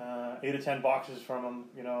 8 or 10 boxes from them.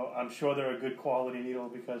 You know, I'm sure they're a good quality needle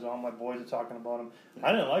because all my boys are talking about them.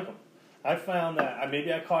 I didn't like them. I found that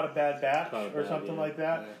maybe I caught a bad batch or something like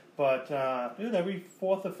that. Yeah. But dude, every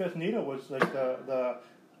 4th or 5th needle was like the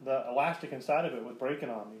elastic inside of it was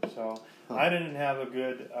breaking on me. So I didn't have a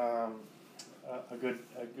good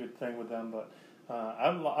thing with them. But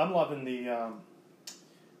I'm loving the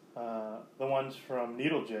ones from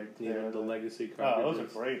Needle Jig. The legacy Oh, cartridges.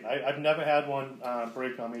 those are great. I've never had one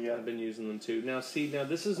break on me yet. I've been using them too. Now,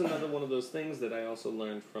 this is another one of those things that I also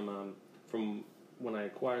learned from when I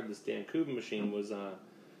acquired this Dan Kubin machine was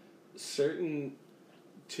certain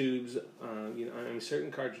tubes,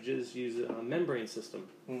 certain cartridges use a membrane system.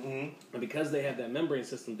 Mm-hmm. And because they have that membrane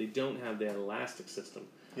system, they don't have that elastic system.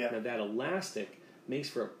 Yeah. Now, that elastic makes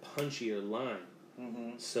for a punchier line.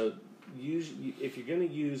 Mm-hmm. So, if you're going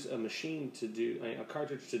to use a machine to do a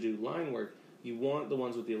cartridge to do line work, you want the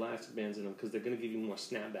ones with the elastic bands in them because they're going to give you more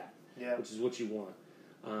snapback, Yeah. which is what you want.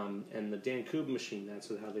 And the Dan Kubin machine, that's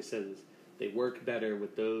how they said it is. They work better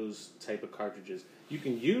with those type of cartridges. You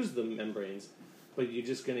can use the membranes, but you're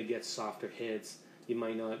just going to get softer hits. You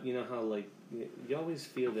might not, you know how like you always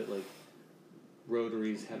feel that like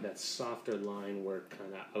rotaries have that softer line work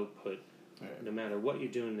kind of output. Right. No matter what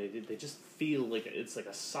you're doing, they just feel like it's like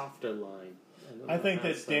a softer line. I think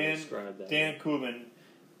that that Dan Kubin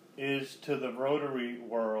is to the rotary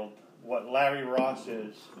world what Larry Ross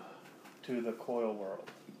is to the coil world.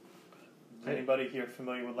 Is anybody here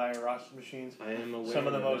familiar with Larry Ross's machines? I am aware. Some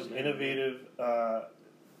of the most innovative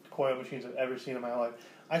coil machines I've ever seen in my life.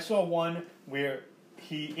 I saw one where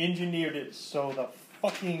he engineered it so the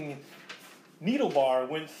fucking needle bar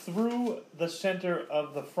went through the center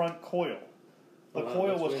of the front coil. The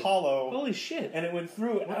coil was weird. hollow. Holy shit! And it went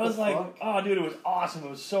through. What I was the like, fuck? oh, dude, it was awesome. It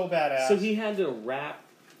was so badass. So he had to wrap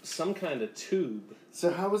some kind of tube.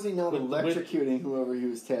 So how was he not With- electrocuting whoever he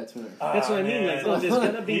was tattooing? That's what I mean. man. Like, oh, there's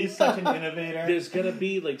gonna be He's such an innovator. there's gonna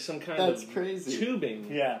be like some kind That's of crazy.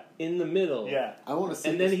 tubing Yeah, in the middle. yeah. I want to see.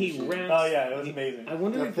 And then this he machine. wraps. Oh, yeah, it was amazing. I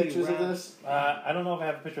wonder Do you if have he pictures of wraps- this? I don't know if I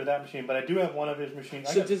have a picture of that machine, but I do have one of his machines.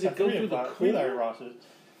 I So got does it go three through the three core? Larry Rosses.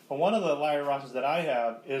 But one of the Larry Rosses that I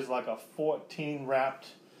have is like a 14 wrapped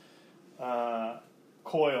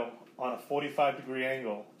coil on a 45-degree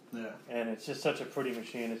angle, Yeah. and it's just such a pretty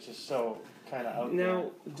machine. It's just so kind of out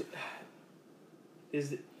Now,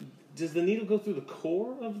 does the needle go through the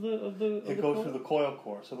core of the? there. It goes through the coil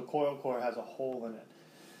core, so the coil core has a hole in it.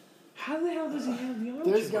 How the hell does he have the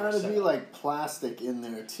armature? There's got to set be up? like plastic in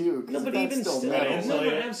there too. No, but that's even still still, gotta metal. insulate no,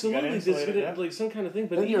 it. You absolutely, gotta there's insulate it, gonna, like some kind of thing.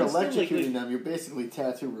 But Then you're even still, electrocuting them. You're basically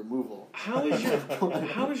tattoo removal. how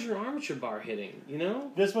is your armature bar hitting? You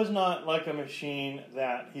know. This was not like a machine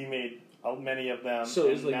that he made many of them. So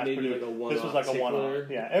it was and like maybe mass-produced. like a one-off This was like a one-off. tickler?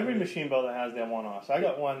 Yeah, every machine builder has their one-offs. I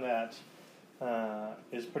got one that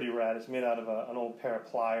is pretty rad. It's made out of an old pair of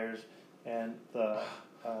pliers, and the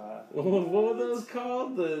What were those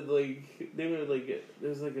called? They were like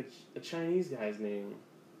there's like a Chinese guy's name.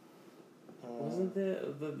 Wasn't there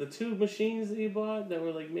the two machines that you bought that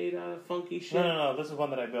were like made out of funky shit? No. This is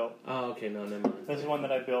one that I built. Oh, okay, no, never mind. This is one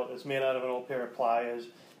that I built. It's made out of an old pair of pliers,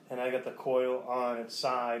 and I got the coil on its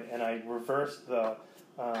side, and I reversed the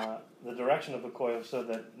direction of the coil so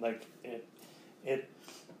that like it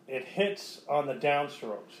hits on the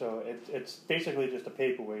downstroke. So it's basically just a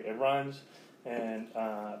paperweight. It runs, and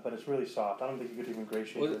but it's really soft. I don't think you could even gray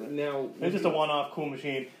shade with it. Now It's just a one-off cool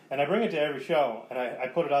machine, and I bring it to every show, and I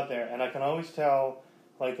put it out there, and I can always tell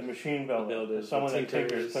like the machine builder, someone that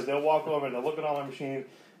tinkers, because they'll walk over and they'll look at all my machines,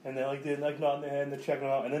 and they're like nodding their head and they're checking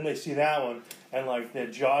them out, and then they see that one, and like their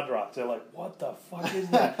jaw drops. They're like, "What the fuck is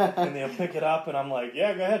that?" And they'll pick it up, and I'm like,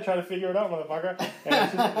 "Yeah, go ahead, try to figure it out, motherfucker."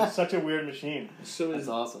 And it's such a weird machine. So That's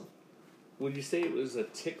awesome. would you say it was a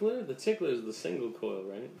tickler? The tickler is the single coil,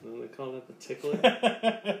 right? Don't they call that the tickler?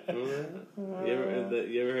 Remember that?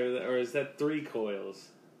 You ever heard of that? Or is that 3 coils?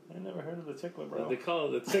 I never heard of the tickler, bro. They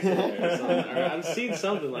call it the tickler. Or something. Or I've seen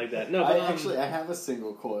something like that. No, but I have a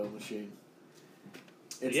single coil machine.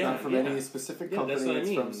 It's not from any specific company. That's what I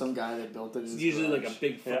mean. It's from some guy that built it. It's usually like a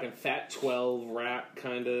big fucking fat 12 wrap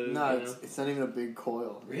kind of. No, it's not even a big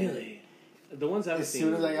coil. Really? The ones I've seen. As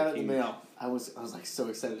soon as I got it in the mail, I was like so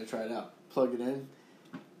excited to try it out. Plugged it in.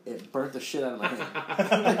 It burnt the shit out of my hand.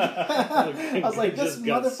 I was like, this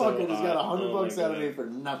motherfucker just got $100 out of me for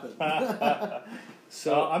nothing.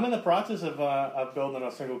 So I'm in the process of building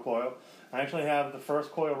a single coil. I actually have the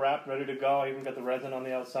first coil wrapped, ready to go. I even got the resin on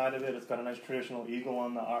the outside of it. It's got a nice traditional eagle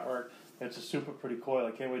on the artwork. It's a super pretty coil.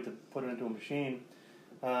 I can't wait to put it into a machine.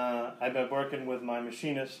 I've been working with my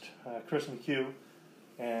machinist, Chris McHugh,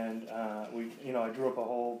 and I drew up a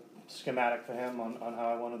whole schematic for him on how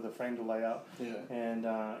I wanted the frame to lay out. Yeah. And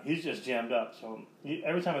he's just jammed up. So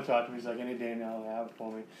every time I talk to him, he's like, any day now he'll have it for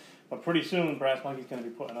me. But pretty soon, Brass Monkey's going to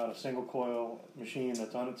be putting out a single coil machine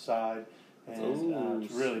that's on its side. And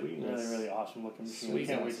it's really, really awesome looking machine. I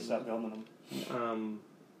can't wait to start building them.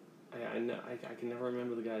 I can never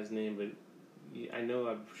remember the guy's name, but I know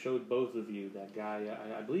I've showed both of you that guy.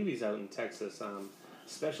 I believe he's out in Texas.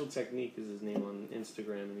 Special Technique is his name on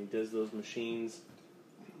Instagram, and he does those machines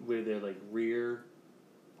where they're like rear,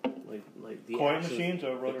 like the coil machines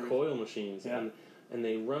or rotary coil machines, yeah. and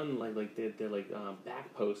they run like they're like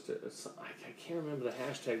back post. I can't remember the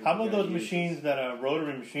hashtag. How about those machines that are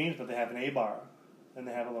rotary machines, but they have an A-bar and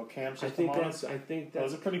they have a little cam system on it? I think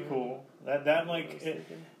that's those are pretty cool. That like it,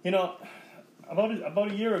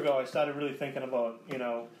 about a year ago, I started really thinking about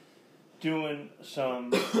doing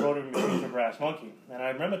some rotary machines for Brass Monkey, and I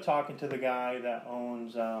remember talking to the guy that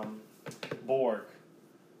owns Borg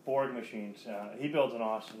machines. He builds an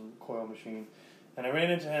awesome coil machine. And I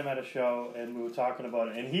ran into him at a show, and we were talking about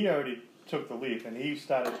it. And he already took the leap, and he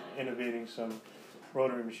started innovating some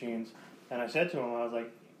rotary machines. And I said to him, I was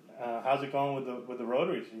like, how's it going with the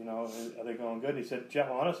rotaries? Are they going good? He said,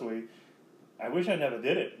 Jeff, honestly, I wish I never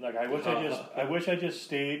did it. Like, I wish I just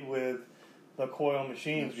stayed with the coil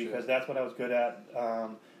machines because that's what I was good at.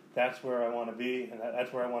 That's where I want to be, and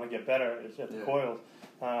that's where I want to get better, is at the coils.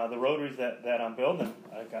 The rotaries that I'm building,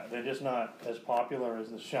 they're just not as popular as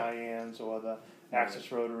the Cheyennes or the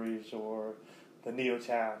Axis rotaries or the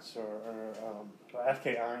Neotats or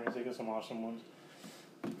FK Irons. They got some awesome ones.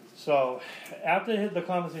 So after the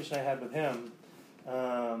conversation I had with him,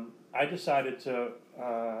 I decided to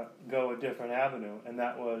go a different avenue, and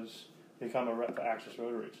that was become a rep for Axis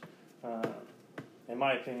rotaries. In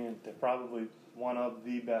my opinion, they're probably one of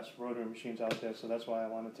the best rotary machines out there, so that's why I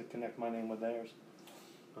wanted to connect my name with theirs.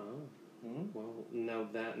 Oh, well,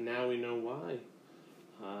 now we know why.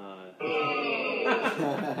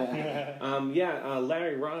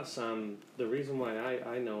 Larry Ross. The reason why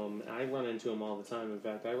I know him, I run into him all the time. In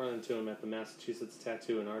fact, I run into him at the Massachusetts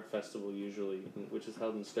Tattoo and Art Festival usually, which is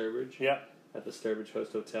held in Sturbridge. Yeah. At the Sturbridge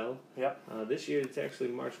Host Hotel. Yeah. This year it's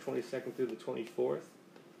actually March 22nd through the 24th.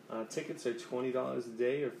 Tickets are $20 a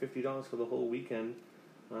day or $50 for the whole weekend.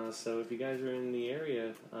 So if you guys are in the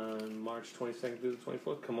area on March 22nd through the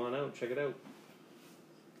 24th, come on out, check it out.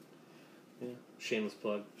 Yeah, shameless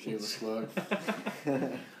plug. Shameless plug.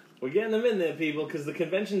 We're getting them in there, people, because the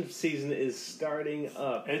convention season is starting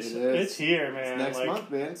up. It's here, man. It's next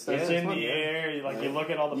month, man. It's in the air. You look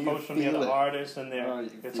at all the posts from the other artists, and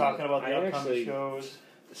they're talking about the upcoming shows.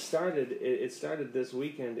 It started this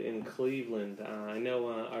weekend in Cleveland. I know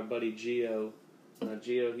our buddy Gio.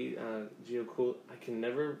 Gio Cool. I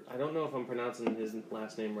don't know if I'm pronouncing his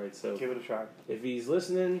last name right. So give it a try. If he's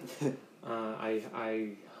listening,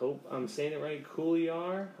 I hope I'm saying it right.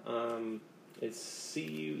 Couliar. It's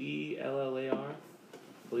Cuellar. I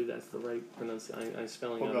believe that's the right pronunciation.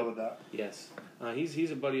 Spelling. We'll go with that. Yes.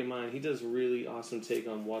 He's a buddy of mine. He does really awesome take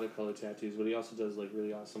on watercolor tattoos, but he also does like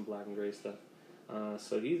really awesome black and gray stuff.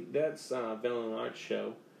 So that's Velen Art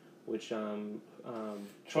Show, which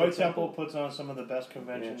Troy Temple puts on some of the best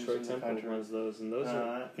conventions Troy in the Temple country. runs those, and those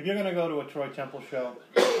are... If you're going to go to a Troy Temple show,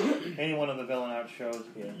 any one of the Velen Art shows,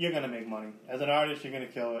 you're going to make money. As an artist, you're going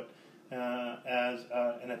to kill it. As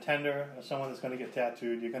an attender, as someone that's going to get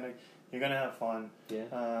tattooed, you're going to have fun.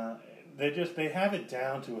 Yeah. They have it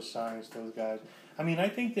down to a science. Those guys. I mean, I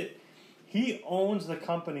think that he owns the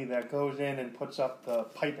company that goes in and puts up the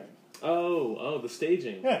piping. Oh, the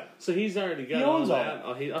staging. Yeah. So he's already got all that.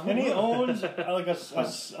 And he owns like a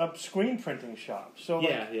screen printing shop. So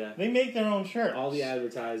they make their own shirts. All the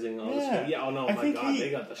advertising. My God, they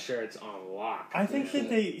got the shirts on lock. I think that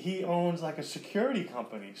he owns like a security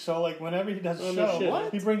company. So like whenever he does a show,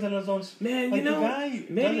 he brings in his own. Man, maybe I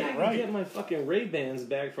can get my fucking Ray-Bans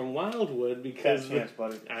back from Wildwood because chance,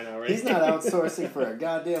 buddy. I know, right? He's not outsourcing for a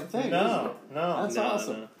goddamn thing. No. That's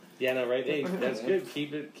awesome. No. Yeah, no, right. Hey, that's good.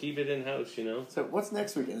 Keep it in house, you know. So what's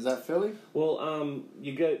next weekend? Is that Philly? Well,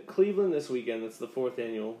 you got Cleveland this weekend. That's the 4th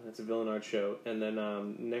annual. It's a Villain Art show, and then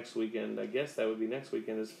next weekend, I guess that would be next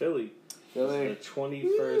weekend, is Philly. Philly. It's the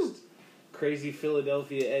 21st. Crazy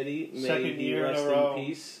Philadelphia Eddie. May Second he year in rest a row. in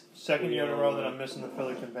peace. Second year in a row that I'm missing the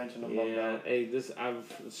Philly convention. Yeah, hey,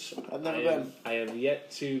 I've never been. I have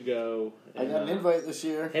yet to go. I got an invite this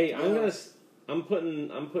year. Hey, I'm putting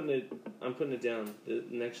it down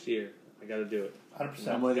next year. I got to do it. 100%.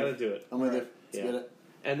 I'm with Got you. to do it. I'm with you. Let's Yeah. get it.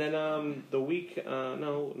 And then the week,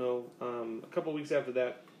 a couple weeks after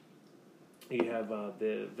that, you have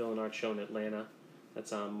the Villain Art show in Atlanta.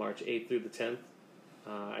 That's on March 8th through the 10th.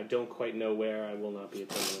 I don't quite know where. I will not be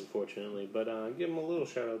attending, unfortunately. But give them a little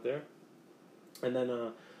shout out there. And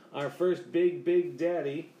then our first big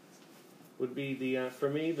daddy would be for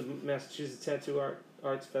me, the Massachusetts Tattoo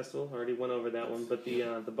Arts Festival. I already went over that one. But the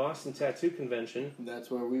Boston Tattoo Convention. That's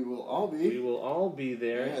where we will all be. We will all be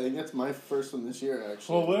there. Yeah, I think that's my first one this year,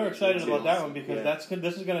 actually. Well, we're excited about that one because Yeah. that's good.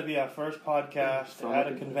 This is going to be our first podcast From at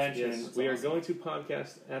a a convention. Yes, we are going to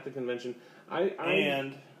podcast at the convention.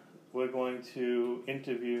 And we're going to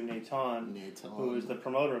interview Nathan, who is the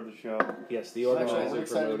promoter of the show. Yes, the I'm organizer,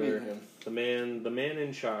 excited to promoter, meet him. the man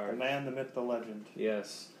in charge. The man, the myth, the legend.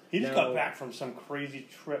 Yes. He just Now- got back from some crazy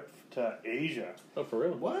trip to Asia. Oh, for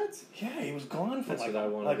real? What? Yeah, he was gone for That's like what I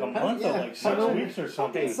wanna a do. month Yeah. or like How 6 don't- weeks or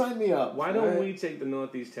something. Sign me up. Why don't right? we take the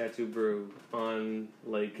Northeast Tattoo Brew on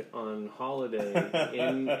holiday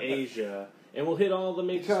in Asia, and we'll hit all the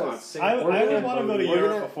major Because spots. I would Singapore, wanna go to We're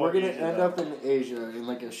Europe gonna, before we're gonna Asia, end though. up in Asia in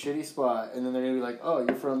like a shitty spot, and then they're gonna be like, "Oh,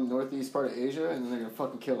 you're from northeast part of Asia," and then they're gonna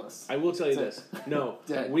fucking kill us. I will tell you That's this. it. No,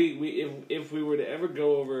 Dead. if we were to ever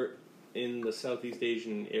go over in the Southeast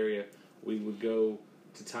Asian area, we would go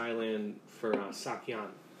to Thailand for Sakyan.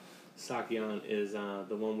 Sakyan is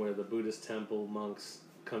the one where the Buddhist temple monks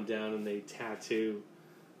come down and they tattoo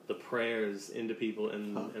the prayers into people,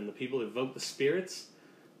 and the people evoke the spirits.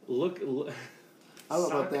 Look I don't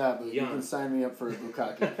know about that, but you Sakyan. can sign me up for a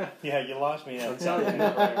bukkake. Yeah, you lost me. I'm telling you.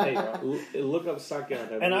 Hey, look up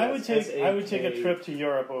Sakyan. And I would take a SAK trip to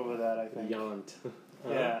Europe over that. I think. Yant.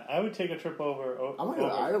 Yeah, I would take a trip over. I want to go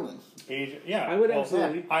to Ireland. Asia. Yeah, I would well,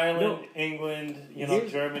 absolutely. Ireland, No. England,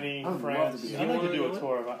 Here's- Germany, I would love France. to be I'd there. like to You do wanna a know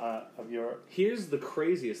tour of Europe. Here's the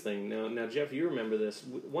craziest thing. Now, Jeff, you remember this.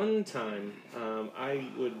 One time, I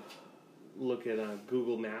would look at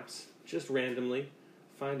Google Maps just randomly,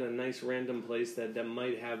 find a nice random place that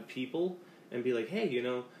might have people, and be like, hey,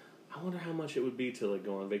 I wonder how much it would be to like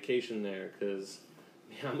go on vacation there, because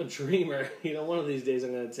I'm a dreamer. One of these days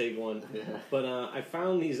I'm going to take one. Yeah. But I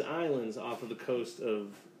found these islands off of the coast of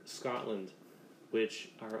Scotland, which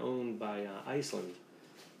are owned by Iceland.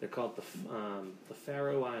 They're called the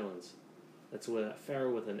Faroe Islands. That's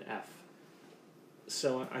Faroe with an F.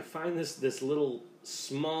 So I find this little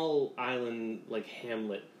small island like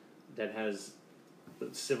hamlet that has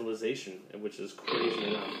civilization, which is crazy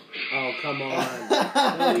enough. Oh, come on!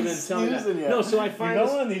 Don't even tell me that. Snoozing ya. No, so I You find go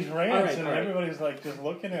this. on these rants and all right. everybody's like just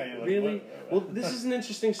looking at you. Like, Really? what? Well, this is an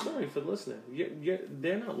interesting story for the listener.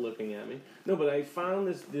 They're not looking at me. No, but I found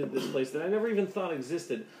this place that I never even thought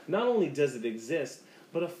existed. Not only does it exist,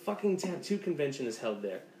 but a fucking tattoo convention is held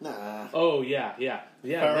there. Nah. Oh, yeah. Faroe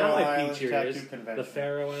Now my Islands feature Tattoo is Convention. the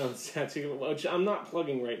Faroe Islands Tattoo, which I'm not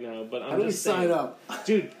plugging right now, but How I'm do we just saying. sign up?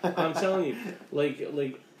 Dude, I'm telling you, like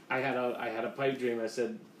I had a pipe dream. I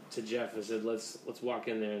said to Jeff, I said, let's walk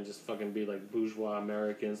in there and just fucking be like bourgeois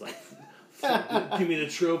Americans, like give me the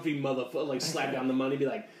trophy, motherfucker, like slap down the money, be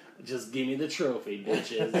like, just give me the trophy,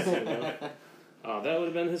 bitches. Oh, that would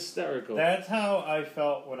have been hysterical. That's how I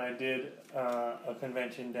felt when I did a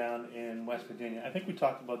convention down in West Virginia. I think we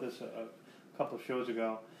talked about this a couple of shows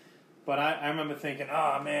ago. But I remember thinking,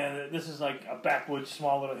 oh man, this is like a backwoods,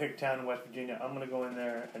 small little hick town in West Virginia. I'm going to go in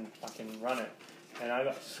there and fucking run it. And I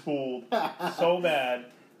got schooled so bad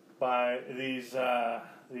by these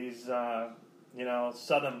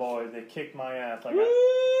Southern boys. They kicked my ass. Like,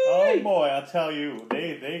 oh boy, I'll tell you,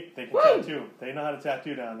 they can tattoo. They know how to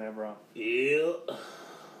tattoo down there, bro. Yeah.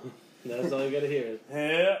 That's all you gotta hear.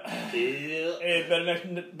 Yeah. Yeah.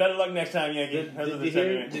 Hey, better luck next time, Yankee. Did That's what you they said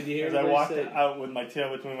hear- to me. did you hear As I anybody walked say- out with my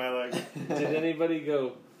tail between my legs. Did anybody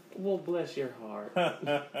go, well, bless your heart?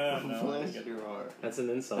 No. Bless your heart. That's an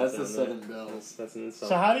insult. That's the down Southern there. Bells. That's an insult.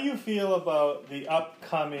 So how do you feel about the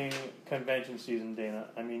upcoming convention season, Dana?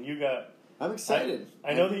 I mean, you got... I'm excited.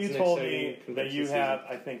 I know that you It's an told exciting me that convention you season. have,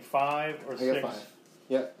 I think, 5 or 6. I got 5.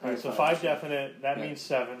 Yep. I All right, got so 5 5 definite. That Yeah. means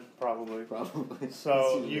 7, probably. Probably. So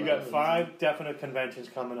That's you usually got what 5 definite conventions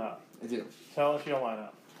coming up. I do. Tell us your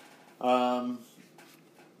lineup.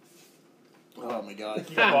 Oh my god.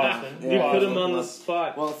 You got Boston. You Yeah, put I him was on the looking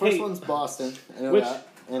spot. Well, the first Hey, one's Boston. I know which, that.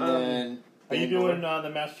 And then... Are you Bangor. doing the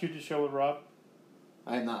Massachusetts show with Rob?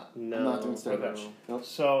 I am not. No. I'm not doing Starbridge. Okay. Nope.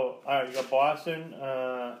 So, alright, you got Boston,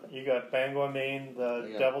 you got Bangor, Maine, the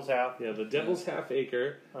Yeah. Devil's Half. Yeah, the Devil's Half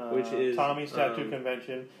Acre, which is Tommy's Tattoo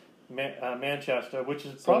Convention, Manchester, which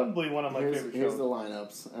is So, probably one of my favorite Here's shows. the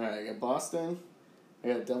lineups. Alright, I got Boston. I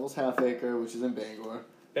got Devil's Half Acre, which is in Bangor.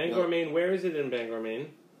 Bangor, Yep. Maine. Where is it in Bangor, Maine?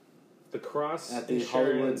 The Cross At the Insurance.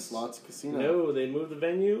 Hollywood Slots Casino. No, they moved the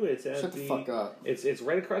venue. It's at Shut the fuck up. It's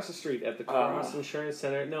right across the street at the Cross Insurance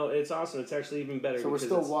Center. No, it's awesome. It's actually even better. So we're because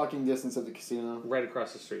still it's walking distance of the casino. right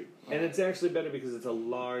across the street, and it's actually better because it's a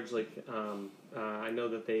large I know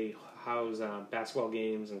that they house basketball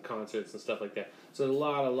games and concerts and stuff like that. So a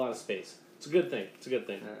lot of space. It's a good thing. It's a good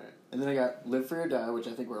thing. Alright. And then I got Live Free or Die, which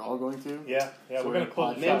I think we're all going to. Yeah, So we're going to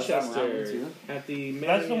close the podcast shop. on that one, Manchester too. at the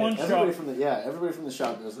That's the one Marriott. shop. Everybody from the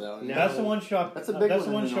shop goes to that one. Now- That's the one shop. That's a big That's one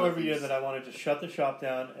the one in the show every year Northeast. that I want to just shut the shop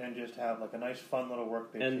down and just have like a nice, fun little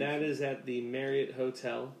work vacation. And that is at the Marriott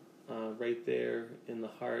Hotel, right there in the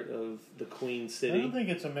heart of the Queen I City. don't think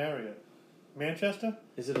it's a Marriott. Manchester?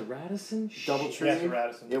 Is it a Radisson? Doubletree? Yes, a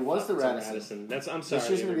Radisson. It was the It's a Radisson. Radisson. That's. I'm sorry. This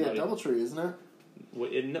year's going to be at everybody. Doubletree, isn't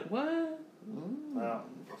it? What? Wow.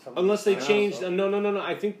 Unless they I don't changed. know. No.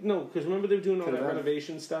 I think no, because remember they were doing all Could've that been.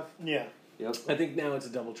 renovation stuff. Yeah. Yep. I think now it's a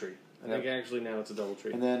DoubleTree. I Yep. think actually now it's a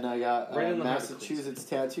DoubleTree. And then I got Right in the heart of Massachusetts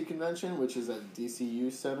Tattoo Convention, which is at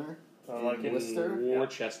DCU Center. I like In it. Worcester?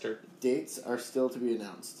 Worcester. Dates are still to be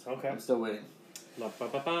announced. Okay. I'm still waiting. La, ba,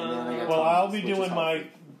 ba, ba. And then I got Well, Thomas, I'll be which is doing my Hartford.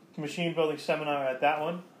 machine building seminar at that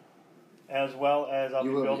one, as well as I'll You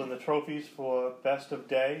be will building be. the trophies for Best of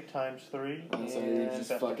Day times 3 And so you're and just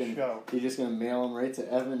Best fucking. of Show. You're just gonna mail them right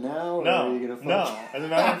to Evan now, or No, are you gonna? no. As a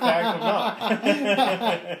matter of fact,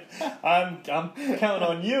 I'm not. I'm counting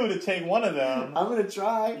on you to take one of them. I'm gonna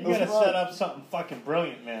try. You gotta set up something fucking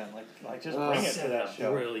brilliant, man. Like just bring it to Set that up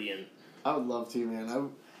show. brilliant. I would love to,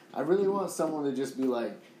 man. I really want someone to just be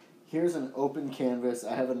like, here's an open canvas.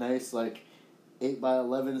 I have a nice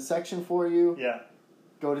 8x11 section for you. Yeah,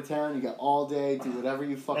 Go to town. You got all day. Do whatever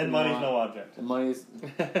you fucking and money's want. no object. And money's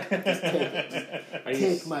Are you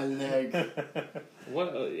take my leg.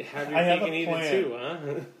 What? Have your I have cake a and eat plan. it too, huh?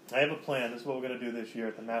 I have a plan. This is what we're gonna do this year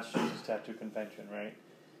at the Massachusetts Tattoo Convention, right?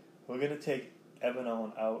 We're gonna take Evan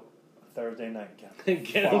Owen out Thursday night again.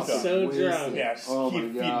 Get him Fuck, so wasted. drunk. Yeah, just Oh keep my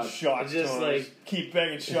feeding God. shots Just to him. like- Just keep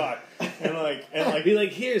begging shot. and Be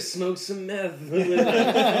like, here, smoke some meth.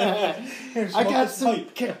 here's I got smoke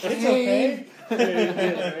some pipe. cocaine. It's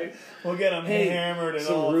okay. We'll get him Hey, hammered and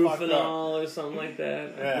some all fucked up. Rufinol or something like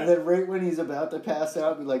that. Yeah. And then right when he's about to pass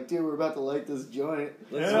out, be like, dude, we're about to light this joint.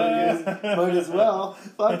 Let's Yeah. Might as well.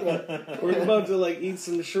 Fuck it. We're about to eat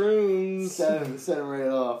some shrooms. Set him right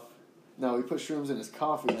off. No, we put shrooms in his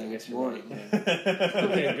coffee the next you're morning. right.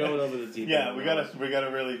 Okay, going over the deep. Yeah, end we now.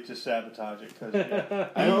 gotta really just sabotage it because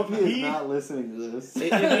I hope he is He- not listening to this. It-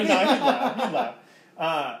 he'd it- laugh.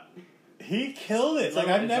 He killed it. It's Like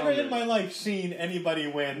on- I've it's never on in there. my life seen anybody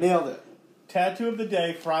win Nailed it. Tattoo of the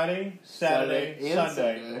Day Friday, Saturday, and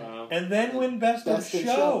Sunday, Wow. and then win Best Best of in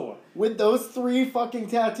Show. With those 3 fucking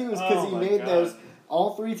tattoos, because Oh he my made God. those,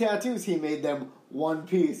 all 3 tattoos, he made them one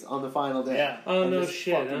piece on the final day. Yeah. Oh, And no just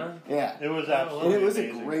shit, fucking- huh? Yeah. It was Oh, absolutely And it was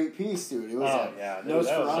amazing. a great piece, dude. It was Oh, like yeah, dude, that was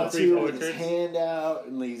some Nosferatu with his portraits. hand out,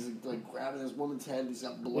 and he's grabbing this woman's head, and he's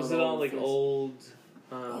got blood. Was it all over his face. old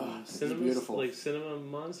it's cinemas, beautiful. like cinema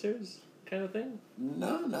monsters kind of thing?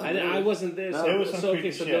 No, no. I wasn't there. No, So, it was some so okay,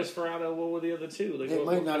 creepy so shit. Nosferatu. What were the other two? Like, It what-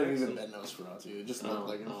 might what not have connects even them? been Nosferatu. It just Oh, looked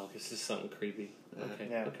like him. this is something creepy. Okay,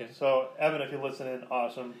 Yeah. okay. So Evan, if you're listening,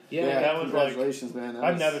 awesome. Yeah, Yeah, that was like- congratulations, man. That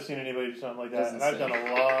I've was- never seen anybody do something like that, That's and I've done insane.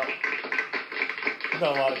 a lot. I've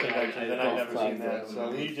done a lot of Yeah, conventions, I and I've golf never club seen that. for So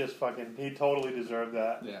everybody. he totally deserved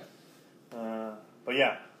that. Yeah. But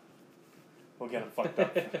yeah, we'll get him fucked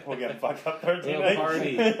up. We'll get him fucked up Thursday We'll night.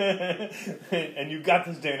 party. And you got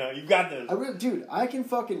this, Dana. You got this. Dude, I can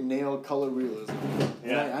fucking nail color realism.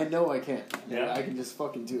 And Yeah. I know I can. Yeah. I can just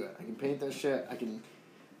fucking do it. I can paint that shit. I can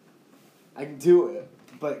do it.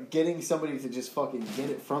 But getting somebody to just fucking get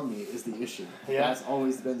it from me is the issue. Yeah. That's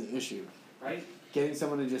always been the issue. Right? Getting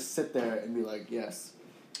someone to just sit there and be like, yes.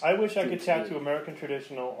 I wish I could Dude, tattoo dude. American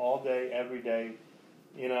traditional all day, every day.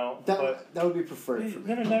 But That would be preferred for it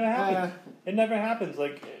me. never happens. It never happens.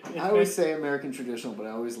 I always say American traditional, but I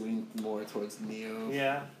always lean more towards neo.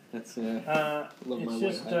 yeah. That's Love love my it's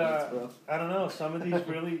just white highlights, bro. I don't know. Some of these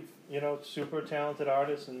really super talented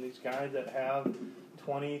artists and these guys that have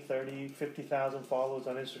 20, 30, 50,000 followers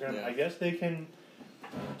on Instagram. Yeah. I guess they can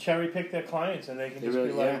cherry pick their clients and they can They just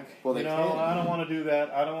really- be yeah. like, Well, they can. I don't want to do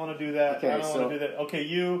that. I don't want to do that. Okay, I don't so want to do that. Okay,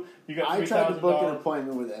 you got I tried to book an $3,000.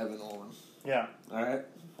 appointment with Evan Olin. Yeah. All right.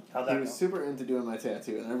 How'd that He was go? super into doing my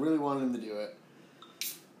tattoo, and I really wanted him to do it.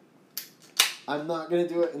 I'm not going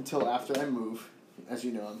to do it until after I move. As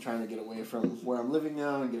you know, I'm trying to get away from where I'm living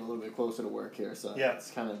now and get a little bit closer to work here, so Yeah.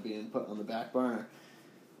 it's kind of being put on the back burner.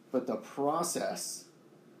 But the process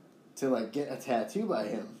to, like, get a tattoo by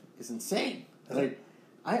him is insane. Like,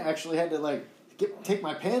 I actually had to, like, take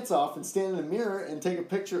my pants off and stand in the mirror and take a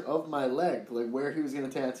picture of my leg, like, where he was going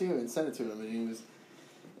to tattoo, and send it to him,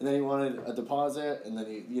 and then he wanted a deposit, and then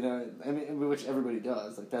he, you know, I mean, which everybody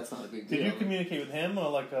does. Like, that's not a big deal. Did you communicate with him or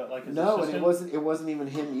like his No, assistant? and it wasn't even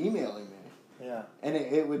him emailing me. Yeah. And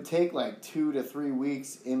it would take like 2 to 3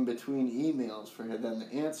 weeks in between emails for them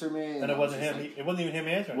to answer me. And it wasn't him. It wasn't even him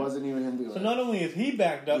answering. It wasn't even him doing it. So not only is he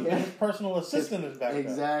backed up, Yeah. but his personal assistant is backed up.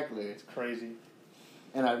 Exactly. It's crazy.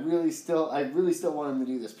 And I really still want him to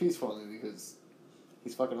do this piece for me because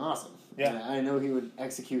he's fucking awesome. Yeah. And I know he would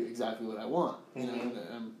execute exactly what I want. You know.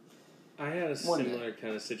 Mm-hmm. And, I had a One similar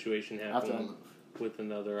kind of situation after I happen move. with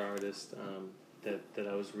another artist that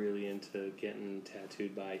I was really into getting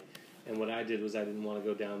tattooed by. And what I did was I didn't want to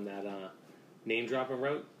go down that name dropping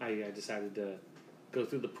route. I decided to go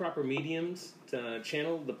through the proper mediums to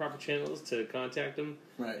the proper channels to contact them.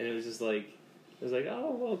 Right. And it was just like,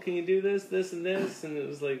 oh, well, can you do this, and this? And it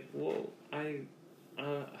was like, well, I'm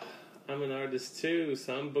an artist too,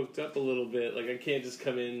 so I'm booked up a little bit. Like, I can't just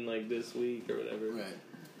come in like this week or whatever. Right.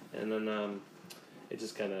 And then it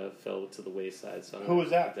just kind of fell to the wayside. So I'm Who was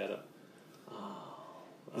that? Pick that up.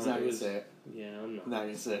 He's not going to say it. Yeah, I'm not. Not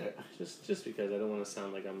going to say it. Just because I don't want to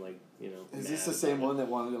sound like I'm like, you know. Is this mad the same about one that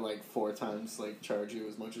wanted to like 4 times like charge you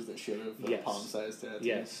as much as they should have for Yes. a palm-sized tattoo? it?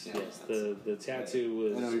 Yes, Yeah, yes. that's- The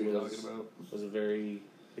tattoo I know what you're was talking about. was a very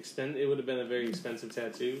It would have been a very expensive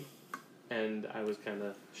tattoo, and I was kind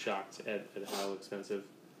of shocked at how expensive.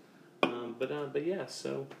 But yeah,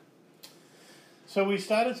 so. So we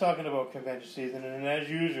started talking about convention season, and as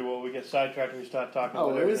usual, we get sidetracked and we start talking Oh,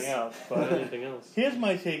 about there everything is? else. But Anything else? here's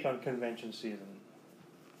my take on convention season.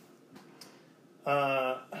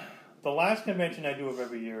 The last convention I do of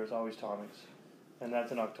every year is always Tommy's, and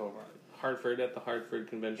that's in October. Hartford at the Hartford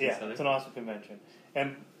Convention Yeah, Center. it's an awesome convention.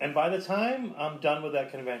 And by the time I'm done with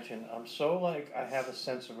that convention, I'm so like I have a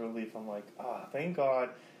sense of relief. I'm like, thank God,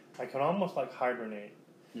 I can almost like hibernate.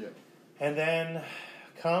 Yeah. And then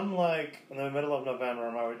come like in the middle of November,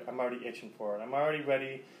 I'm already itching for it. I'm already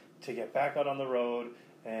ready to get back out on the road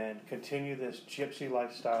and continue this gypsy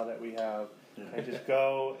lifestyle that we have, and just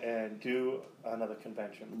go and do another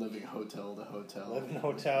convention. Living hotel to hotel. Live in a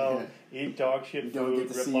hotel, eat dog shit You don't food,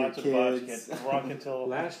 get to rip see lots your of butts, kids. get drunk until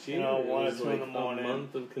Last year, 1 it or was 2 like in the morning. a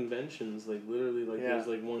month of conventions, like literally, like Yeah. there was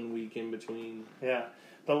like 1 week in between. Yeah,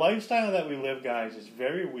 the lifestyle that we live, guys, is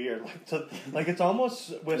very weird. Like it's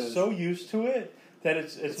almost we're so used to it that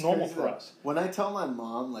it's normal crazy for that us. When I tell my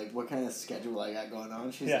mom like what kind of schedule I got going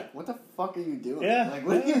on, she's Yeah. like, "What the fuck are you doing? Yeah, Like,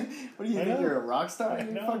 what yeah. do you I think know. you're a rock star? I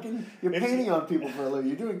know. You're It's- painting on people for a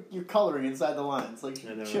living. You're coloring inside the lines. Like,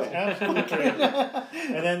 I know, chill." right? Absolutely crazy.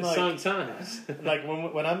 And then like Sometimes. like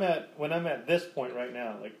when I'm at this point right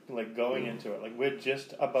now, like going into it, like we're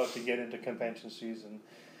just about to get into convention season.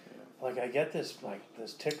 Like I get this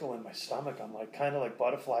tickle in my stomach. I'm like kind of like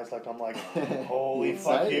butterflies. Like I'm like, holy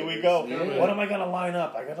fuck, Excited. here we go. Yeah. What am I gonna line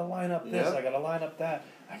up? I gotta line up this. Yep. I gotta line up that.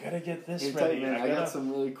 I gotta get this You're tight, ready. man. I gotta, got some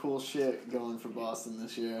really cool shit going for Boston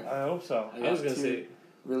this year. I hope so. I I was got gonna 2 say,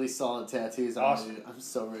 really solid tattoos. Awesome. I'm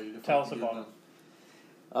so ready to Tell fucking us do about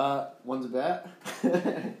them. One's a bat.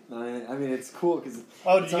 No, I mean, it's cool because.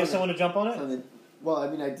 Oh, did you get someone to jump on it? Well, I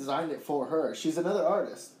mean, I designed it for her. She's another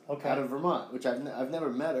artist Okay. out of Vermont, which I've never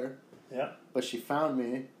met her. Yeah. But she found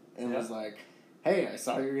me and Yeah. was like, "Hey, I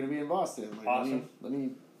saw you were gonna be in Boston. Like, Awesome. Let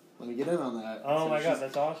me get in on that." Oh So my she's- god,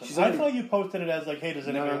 that's awesome. she's I already- thought you posted it as like, hey, does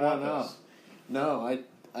anybody want this? No,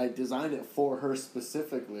 I designed it for her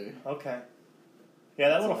specifically. Okay. Yeah,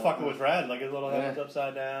 that little So, fucker was rad. Like his little head was yeah.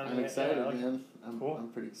 upside down. I'm excited, yeah, I like it. man. I'm Cool.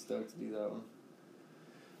 pretty stoked to do that one.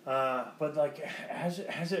 But like as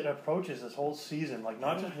it approaches this whole season, like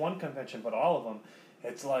not just one convention, but all of them,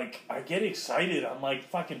 it's like I get excited. I'm like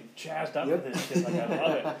fucking jazzed up Yep. for this shit. Like I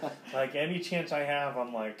love it. Like any chance I have,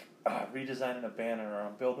 I'm like redesigning a banner, or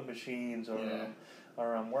I'm building machines, or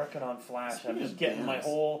I'm working on Flash. Speaking I'm just of getting my banners.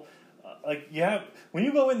 whole when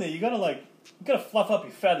you go in there, you gotta fluff up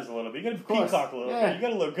your feathers a little bit. You gotta course. peacock a little Yeah. bit. You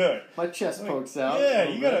gotta look good. My chest pokes out. Yeah, a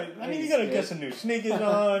you little gotta. bit. I mean, ain't you gotta scared. get some new sneakers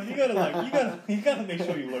on. You gotta make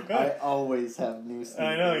sure you look good. I always have new sneakers.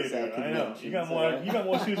 I know you do. at I know. conventions. You got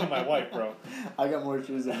more shoes than my wife, bro. I got more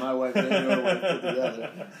shoes than my wife and your wife put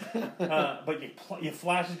together. But your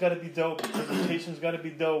flash has got to be dope. Your presentation's got to be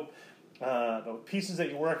dope. the pieces that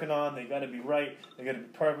you're working on, they got to be right. They got to be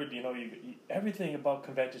perfect. You know, everything about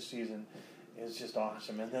convention season is just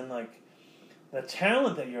awesome. And then like the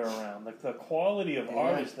talent that you're around, like the quality of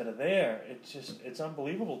artists that are there, it's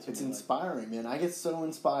unbelievable to me. It's inspiring, man. I get so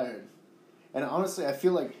inspired, and honestly, I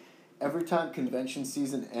feel like every time convention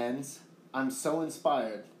season ends, I'm so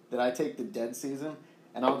inspired that I take the dead season.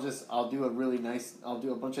 And I'll do a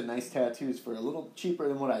bunch of nice tattoos for a little cheaper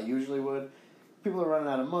than what I usually would. People are running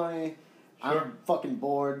out of money. Sure. I'm fucking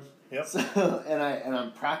bored. Yep. So, and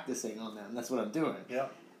I'm practicing on them. That's what I'm doing.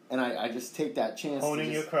 Yep. And I just take that chance.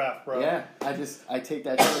 Honing your craft, bro. Yeah. I take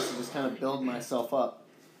that chance to just kind of build myself up.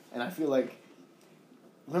 And I feel like,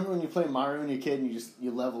 remember when you play Mario when you're a kid and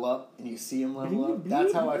you level up and you see him level up?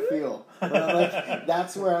 That's how I feel. But I'm like,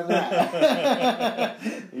 that's where I'm at.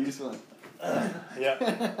 You just want.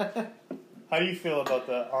 Yeah. How do you feel about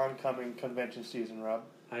the oncoming convention season, Rob?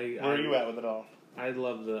 Where are you at with it all? I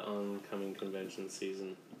love the oncoming convention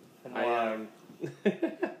season. And why?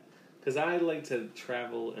 Because I like to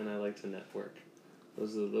travel and I like to network.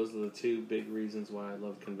 Those are the two big reasons why I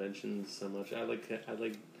love conventions so much. I like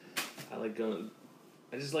going.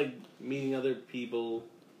 I just like meeting other people,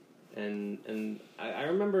 and I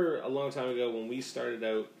remember a long time ago when we started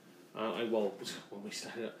out.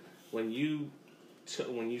 When you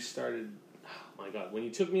started, oh my God, when you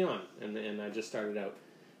took me on and I just started out,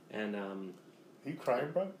 and Are you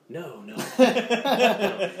crying, bro? No.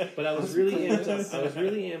 But I was really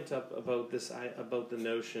amped up about this. About the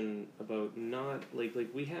notion about not like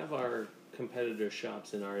we have our competitor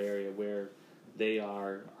shops in our area where they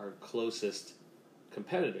are our closest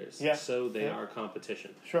competitors. Yeah. So they are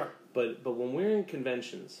competition. Sure. But when we're in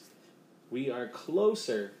conventions, we are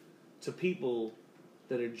closer to people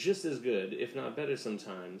that are just as good, if not better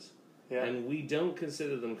sometimes. Yeah. And we don't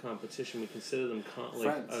consider them competition. We consider them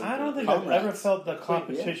friends. I don't think I've ever felt the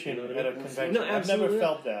competition at a convention. No, I've never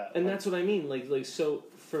felt that. And that's what I mean. Like so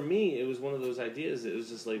for me, it was one of those ideas. It was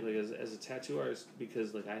just like as a tattoo artist,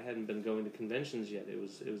 because like I hadn't been going to conventions yet. It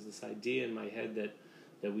was this idea in my head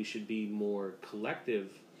that we should be more collective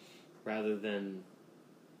rather than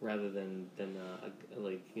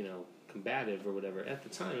like, you know, combative or whatever at the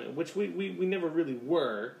time, which we never really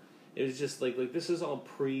were. It was just like this is all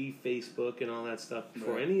pre-Facebook and all that stuff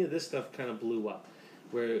before any of this stuff kind of blew up,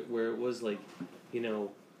 where it was like, you know,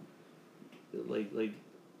 like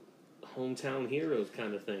hometown heroes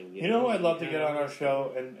kind of thing. You know who I'd love to get on our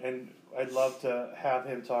show, and I'd love to have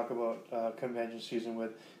him talk about convention season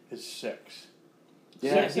with is Six.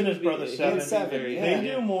 Yeah, Six and his brother Seven. They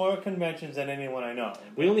do more conventions than anyone I know.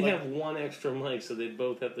 We only have one extra mic, so they'd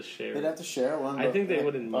both have to share. They'd have to share one. I think they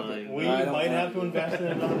wouldn't mind. We might have to invest in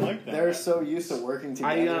another mic then. They're so used to working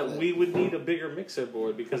together. We would need a bigger mixer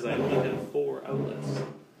board because I only have 4 outlets.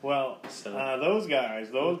 Well, those guys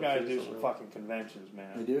do some fucking conventions,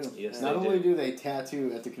 man. They do. Yes, Not only do they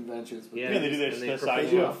tattoo at the conventions, but they do their side they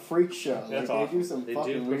do a freak show. That's awesome. They do some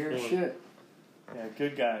fucking weird shit. Yeah,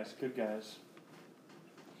 good guys.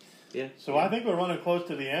 Yeah. So I think we're running close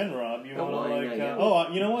to the end, Rob. You want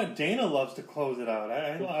to you know what? Dana loves to close it out.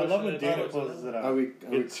 I love when Dana closes it out. Are we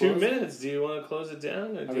in 2 minutes? Do you want to close it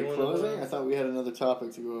down? Or are we closing? I thought we had another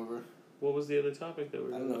topic to go over. What was the other topic that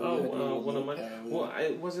we were doing? One of my... Well,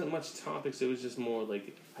 it wasn't much topics. It was just more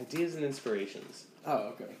like ideas and inspirations.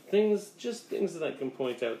 Oh, okay. Things that I can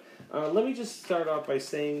point out. Let me just start off by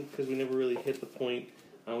saying, because we never really hit the point,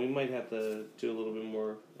 we might have to do a little bit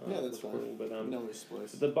more that's fine. But, no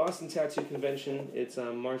splice. The Boston Tattoo Convention, it's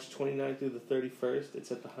March 29th through the 31st.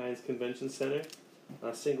 It's at the Heinz Convention Center.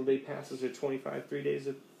 Single day passes are $25, 3 days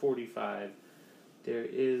are $45. There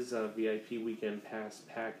is VIP weekend pass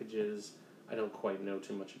packages. I don't quite know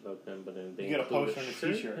too much about them, but they you get a poster and a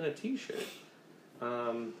T-shirt. And a T-shirt.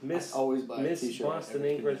 Miss Boston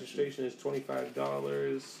Ink registration is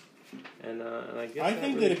 $25. And I guess I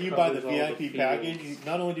think that if you buy the VIP package,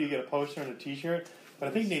 not only do you get a poster and a T-shirt, but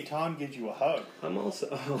I think Natan gives you a hug. I'm also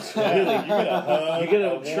really, you get a hug. You get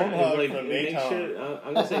a warm hug from Natan.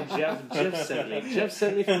 I'm gonna say Jeff sent me. Jeff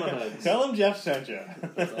sent me from a hug. Tell him Jeff sent you.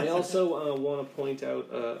 I also want to point out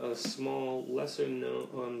a small, lesser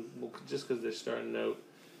known, just because they're starting out,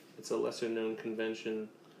 it's a lesser known convention.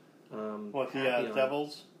 What, the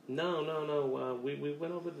Devils? No. We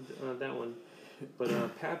went over that one.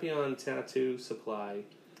 But Papillon Tattoo Supply,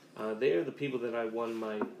 they are the people that I won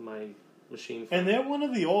my machine from. And they're one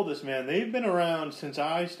of the oldest, man. They've been around since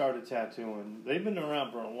I started tattooing. They've been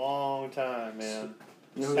around for a long time, man.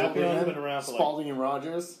 Papillon's been around for Spalding and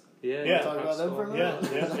Rogers? Yeah. Talk about them for a minute?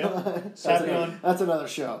 Yeah. That's another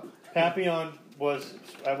show. Papillon was,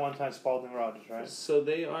 at one time, Spalding Rogers, right? So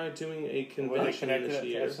they are doing a convention Were they connected this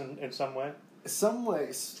year. in some way? some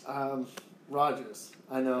ways, Rogers.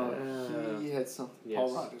 I know he had some. Yes.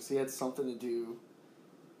 Paul Rogers. He had something to do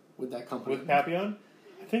with that company. With Papillon?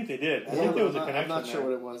 I think they did. I think there was a connection. I'm not sure there.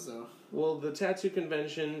 what it was though. Well, the tattoo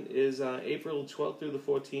convention is April 12th through the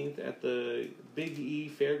 14th at the Big E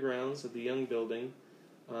Fairgrounds at the Young Building.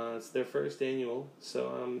 It's their first annual,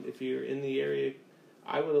 so if you're in the area,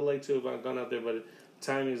 I would have liked to have gone out there, but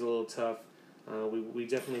timing is a little tough. We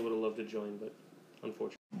definitely would have loved to join, but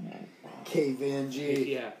unfortunately. K Van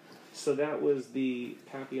G. Yeah, so that was the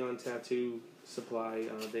Papillon Tattoo Supply.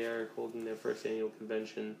 They are holding their first annual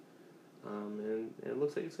convention. And it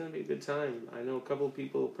looks like it's going to be a good time. I know a couple of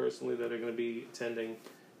people personally that are going to be attending,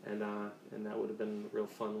 and that would have been a real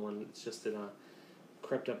fun one. It's just it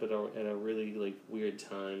crept up at a really weird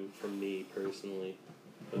time for me personally.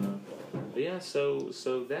 But yeah, so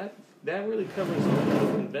that really covers all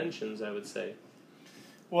the conventions, I would say.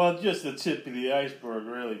 Well, just the tip of the iceberg,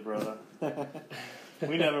 really, brother.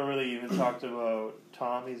 We never really even talked about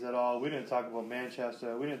Tommy's at all. We didn't talk about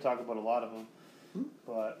Manchester. We didn't talk about a lot of them,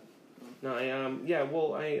 but. No,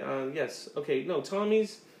 yes. Okay, no,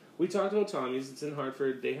 Tommy's. We talked about Tommy's. It's in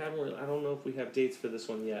Hartford. They haven't really, I don't know if we have dates for this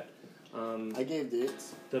one yet. I gave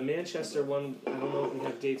dates. The Manchester one, I don't know if we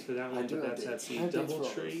have dates for that one, but that's at the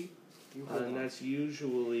Doubletree. And that's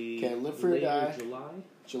usually Live Free or Die. July?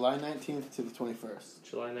 July 19th to the 21st.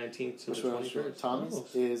 July 19th to Which the one 21st.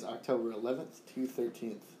 Tommy's is October 11th to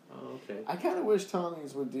 13th. Oh, okay. I kind of wish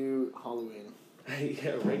Tommy's would do Halloween.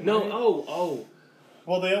 Yeah, right. No,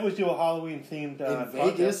 Well, they always do a Halloween-themed in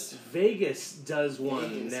Vegas. Vegas does one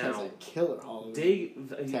Vegas now. has a killer Halloween.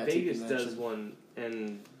 Vegas convention. does one,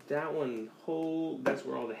 and that one that's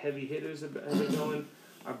where all the heavy hitters have been going.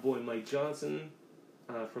 Our boy Mike Johnson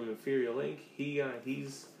from Inferior Link,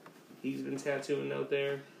 he's been tattooing out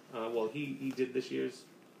there. Well, he did this year's,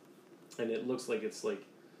 and it looks like it's like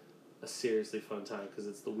a seriously fun time because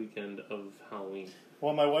it's the weekend of Halloween.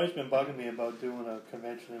 Well, my wife's been bugging me about doing a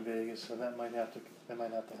convention in Vegas, so that might have to happen.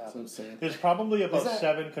 That's what I'm saying. There's probably about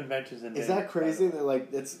 7 conventions in Vegas. Is that crazy? That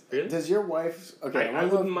like it's really? Does your wife? Okay, I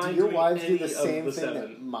wouldn't mind do your doing wives do any the of same the thing 7.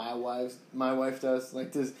 that my wife does?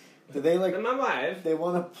 Like, do they like? And my wife. They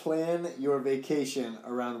want to plan your vacation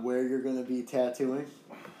around where you're going to be tattooing.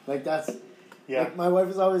 Like that's. Yeah. Like my wife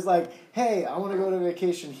is always like, "Hey, I want to go to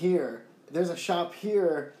vacation here. There's a shop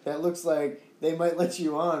here that looks like." They might let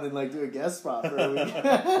you on and like do a guest spot for a week.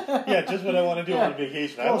 Yeah, just what I want to do on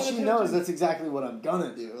vacation. Well, she knows that's exactly what I'm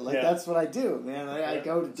gonna do. Like that's what I do, man. I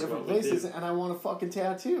go to different places and I want a fucking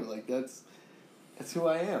tattoo. Like that's who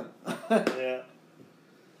I am. Yeah.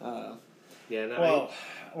 Yeah. No, well,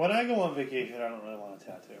 when I go on vacation, I don't really want a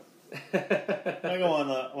tattoo.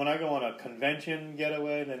 When I go on a convention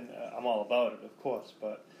getaway, then I'm all about it, of course.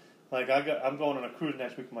 But like I'm going on a cruise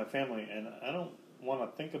next week with my family, and I don't want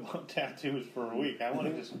to think about tattoos for a week. I want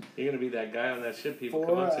to just... You're going to be that guy on that ship people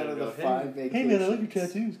 4 come up to out and of go, the 5 vacations. Hey man, I like your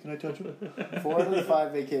tattoos. Can I touch them? 4 out of the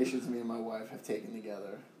 5 vacations me and my wife have taken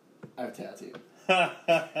together, I've tattooed.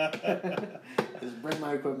 Just bring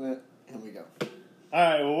my equipment and we go. All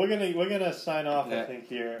right, well we're gonna sign off. Yeah. I think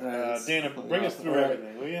here. Right, Dana, bring us through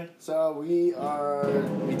everything, will you? So we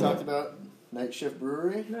talked about Night Shift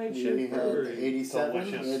Brewery. Night we Shift had Brewery. the 87.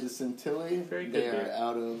 Delicious. We had the Centilly. Very good They are beer.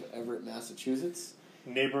 out of Everett, Massachusetts.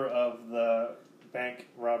 Neighbor of the bank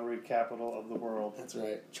robbery capital of the world. That's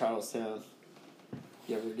right, Charlestown. If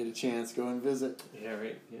you ever get a chance, go and visit. Yeah,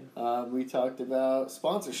 right. Yeah. We talked about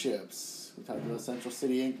sponsorships. We talked about Central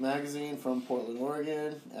City Ink magazine from Portland,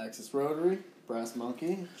 Oregon, Axis Rotary, Brass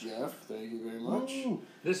Monkey, Jeff. Thank you very much. Ooh.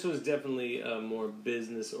 This was definitely a more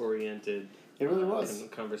business-oriented It really was.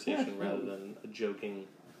 conversation rather than a joking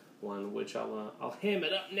one, which I'll ham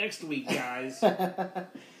it up next week, guys.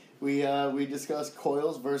 We discussed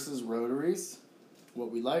coils versus rotaries,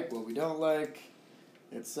 what we like, what we don't like,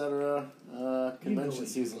 etc. Convention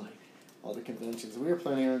season, all the conventions we were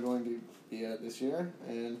planning on going to be at this year,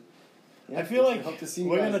 and I feel like hope to see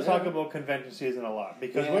we're going to there. talk about convention season a lot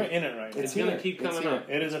because we're in it right now. It's going to keep coming up.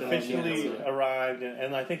 It has officially arrived,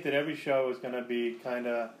 and I think that every show is going to be kind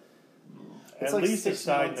of at like least a 6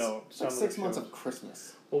 side months, note. It's like 6 months of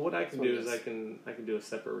Christmas. Well, what I can That's do what is it I can do a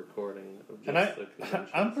separate recording of just And the convention.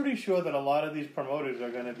 I'm pretty sure that a lot of these promoters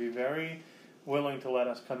are going to be very willing to let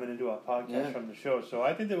us come in and do our podcast from the show. So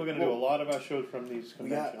I think that we're going to do a lot of our shows from these We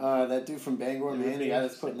conventions. got that dude from Bangor, It would man, the be guy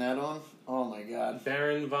that's interesting. putting that on. Oh my god.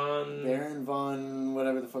 Baron von...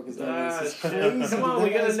 Whatever the fuck his name Ah, is. It's shit. crazy. Come on, That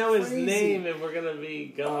we gotta guy's know his crazy. name if we're gonna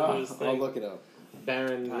be going to his thing. I'll look it up.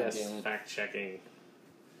 Baron, God yes, damn it. fact checking.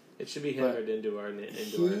 It should be hammered into our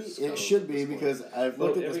It should be because I've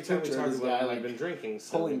looked at every this time we picture talk of this about guy him, like I've been drinking,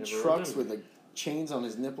 so we pulling never trucks remember. with a chains on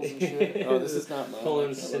his nipples and shit. Oh, this is not mine.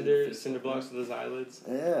 Pulling cinder blocks with his eyelids.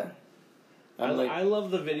 Yeah. I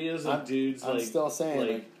love the videos of dudes I'm like... still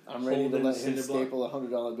saying, like, I'm ready to let him staple a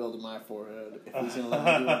 $100 bill to my forehead if he's going to let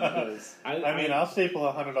me do one of his. I mean, I'll staple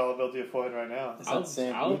a $100 bill to your forehead right now. Is that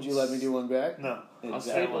Sam? Would you let me do one back? No. I'll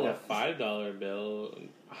staple a $5 bill.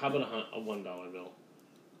 How about a $1 bill?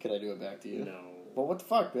 Could I do it back to you? No. Well, what the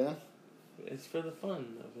fuck, man? It's for the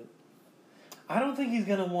fun of it. I don't think he's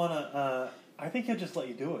gonna want to. I think he'll just let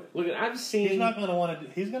you do it. Look, I've seen. He's not gonna want to.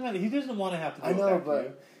 He doesn't want to have to do it. I know, back but to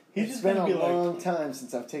you. He's it's just been gonna a be long like, time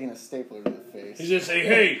since I've taken a stapler to the face. He's just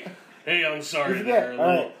saying, hey, I'm sorry there,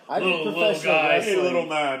 little guy. Hey, little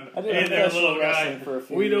man. I did hey there, little guy. For a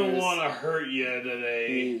few we don't years. want to hurt you today.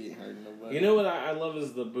 He ain't hurting nobody. You know what I love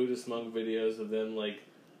is the Buddhist monk videos of them like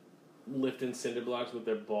lifting cinder blocks with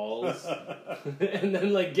their balls and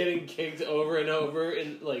then like getting kicked over and over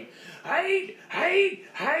and like height,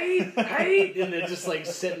 and they're just like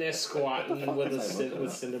sitting there squatting with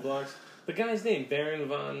cinder blocks. The guy's name Baron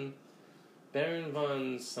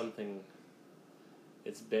von something.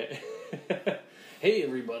 It's Hey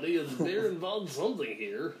everybody, it's Baron von something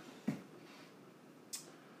here.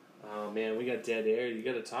 Oh man, we got dead air. You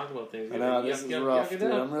got to talk about things. I know, this is rough, dude.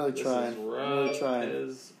 I'm really trying.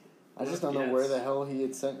 I just don't know where the hell he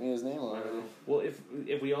had sent me his name already. Well,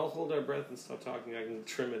 if we all hold our breath and stop talking, I can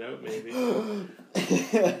trim it out maybe. You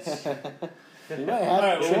might have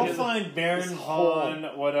Alright, we'll find Baron von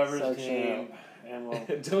whatever's his name. And we'll...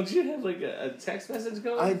 Don't you have like a text message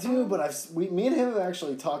going? I do, but me and him have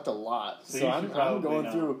actually talked a lot. So I'm going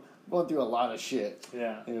through a lot of shit.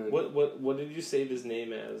 Yeah. Dude. What did you save his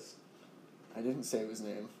name as? I didn't save his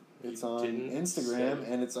name. It's on Instagram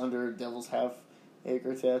and it's under Devil's Half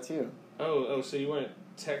Acre Tattoo. Oh, so you weren't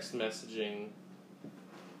text messaging.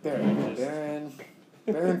 Baron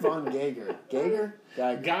von Geiger. Geiger?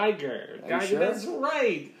 Geiger. Sure? That's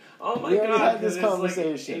right. Oh my we god. We had this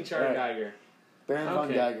conversation. Like HR Geiger. Baron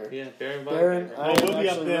von Geiger. Yeah, Baron von Geiger. Well, we'll be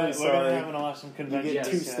up there. We're going to have an awesome convention. You get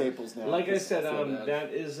two staples now. Like I said,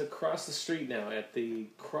 that is across the street now at the...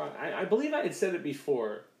 I believe I had said it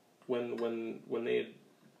before when they had...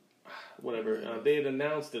 Whatever. They had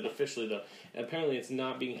announced it officially, though. And apparently it's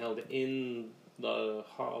not being held in the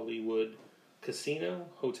Hollywood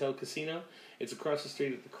Hotel Casino. It's across the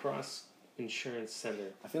street at the Cross Insurance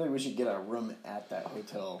Center. I feel like we should get our room at that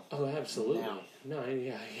hotel. Oh, absolutely. Now. No,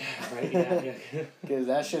 yeah, right, yeah. Because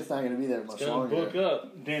that shit's not going to be there much longer. Book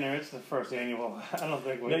up. Dana, it's the first annual. I don't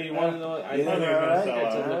think we... No, you want to know what? I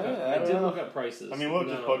did look up prices. I mean, we'll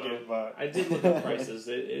just book it, but... I did look up prices.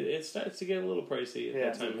 It starts to get a little pricey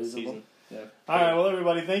at that time of the season. Yeah. All right, well,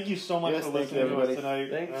 everybody, thank you so much for listening to us tonight.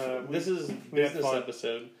 Thanks. This is business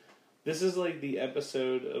episode. This is like the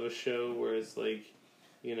episode of a show where it's like,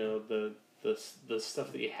 you know, the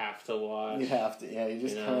stuff that you have to watch. You have to, yeah. You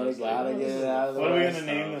just kind of gotta get it out of the way. What are we gonna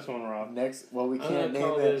name this one, Rob? We can't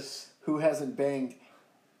name it. Who hasn't banged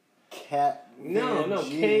Cat? No,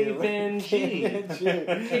 K Van G.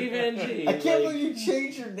 K Van G. I can't believe you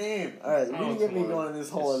changed your name. All right, you need to get me going on this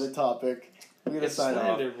whole other topic. We're gonna sign off. It's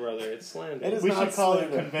slander, brother. It's slander. We should call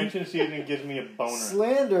it Convention Season Gives Me a Boner.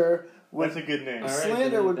 Slander. That's a good name. Right,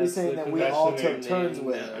 slander would be saying that we all took turns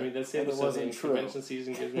with it. I mean, that's the episode. It wasn't true. Convention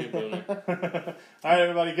Season Gives Me a Boner. All right,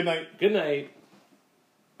 everybody. Good night. Good night.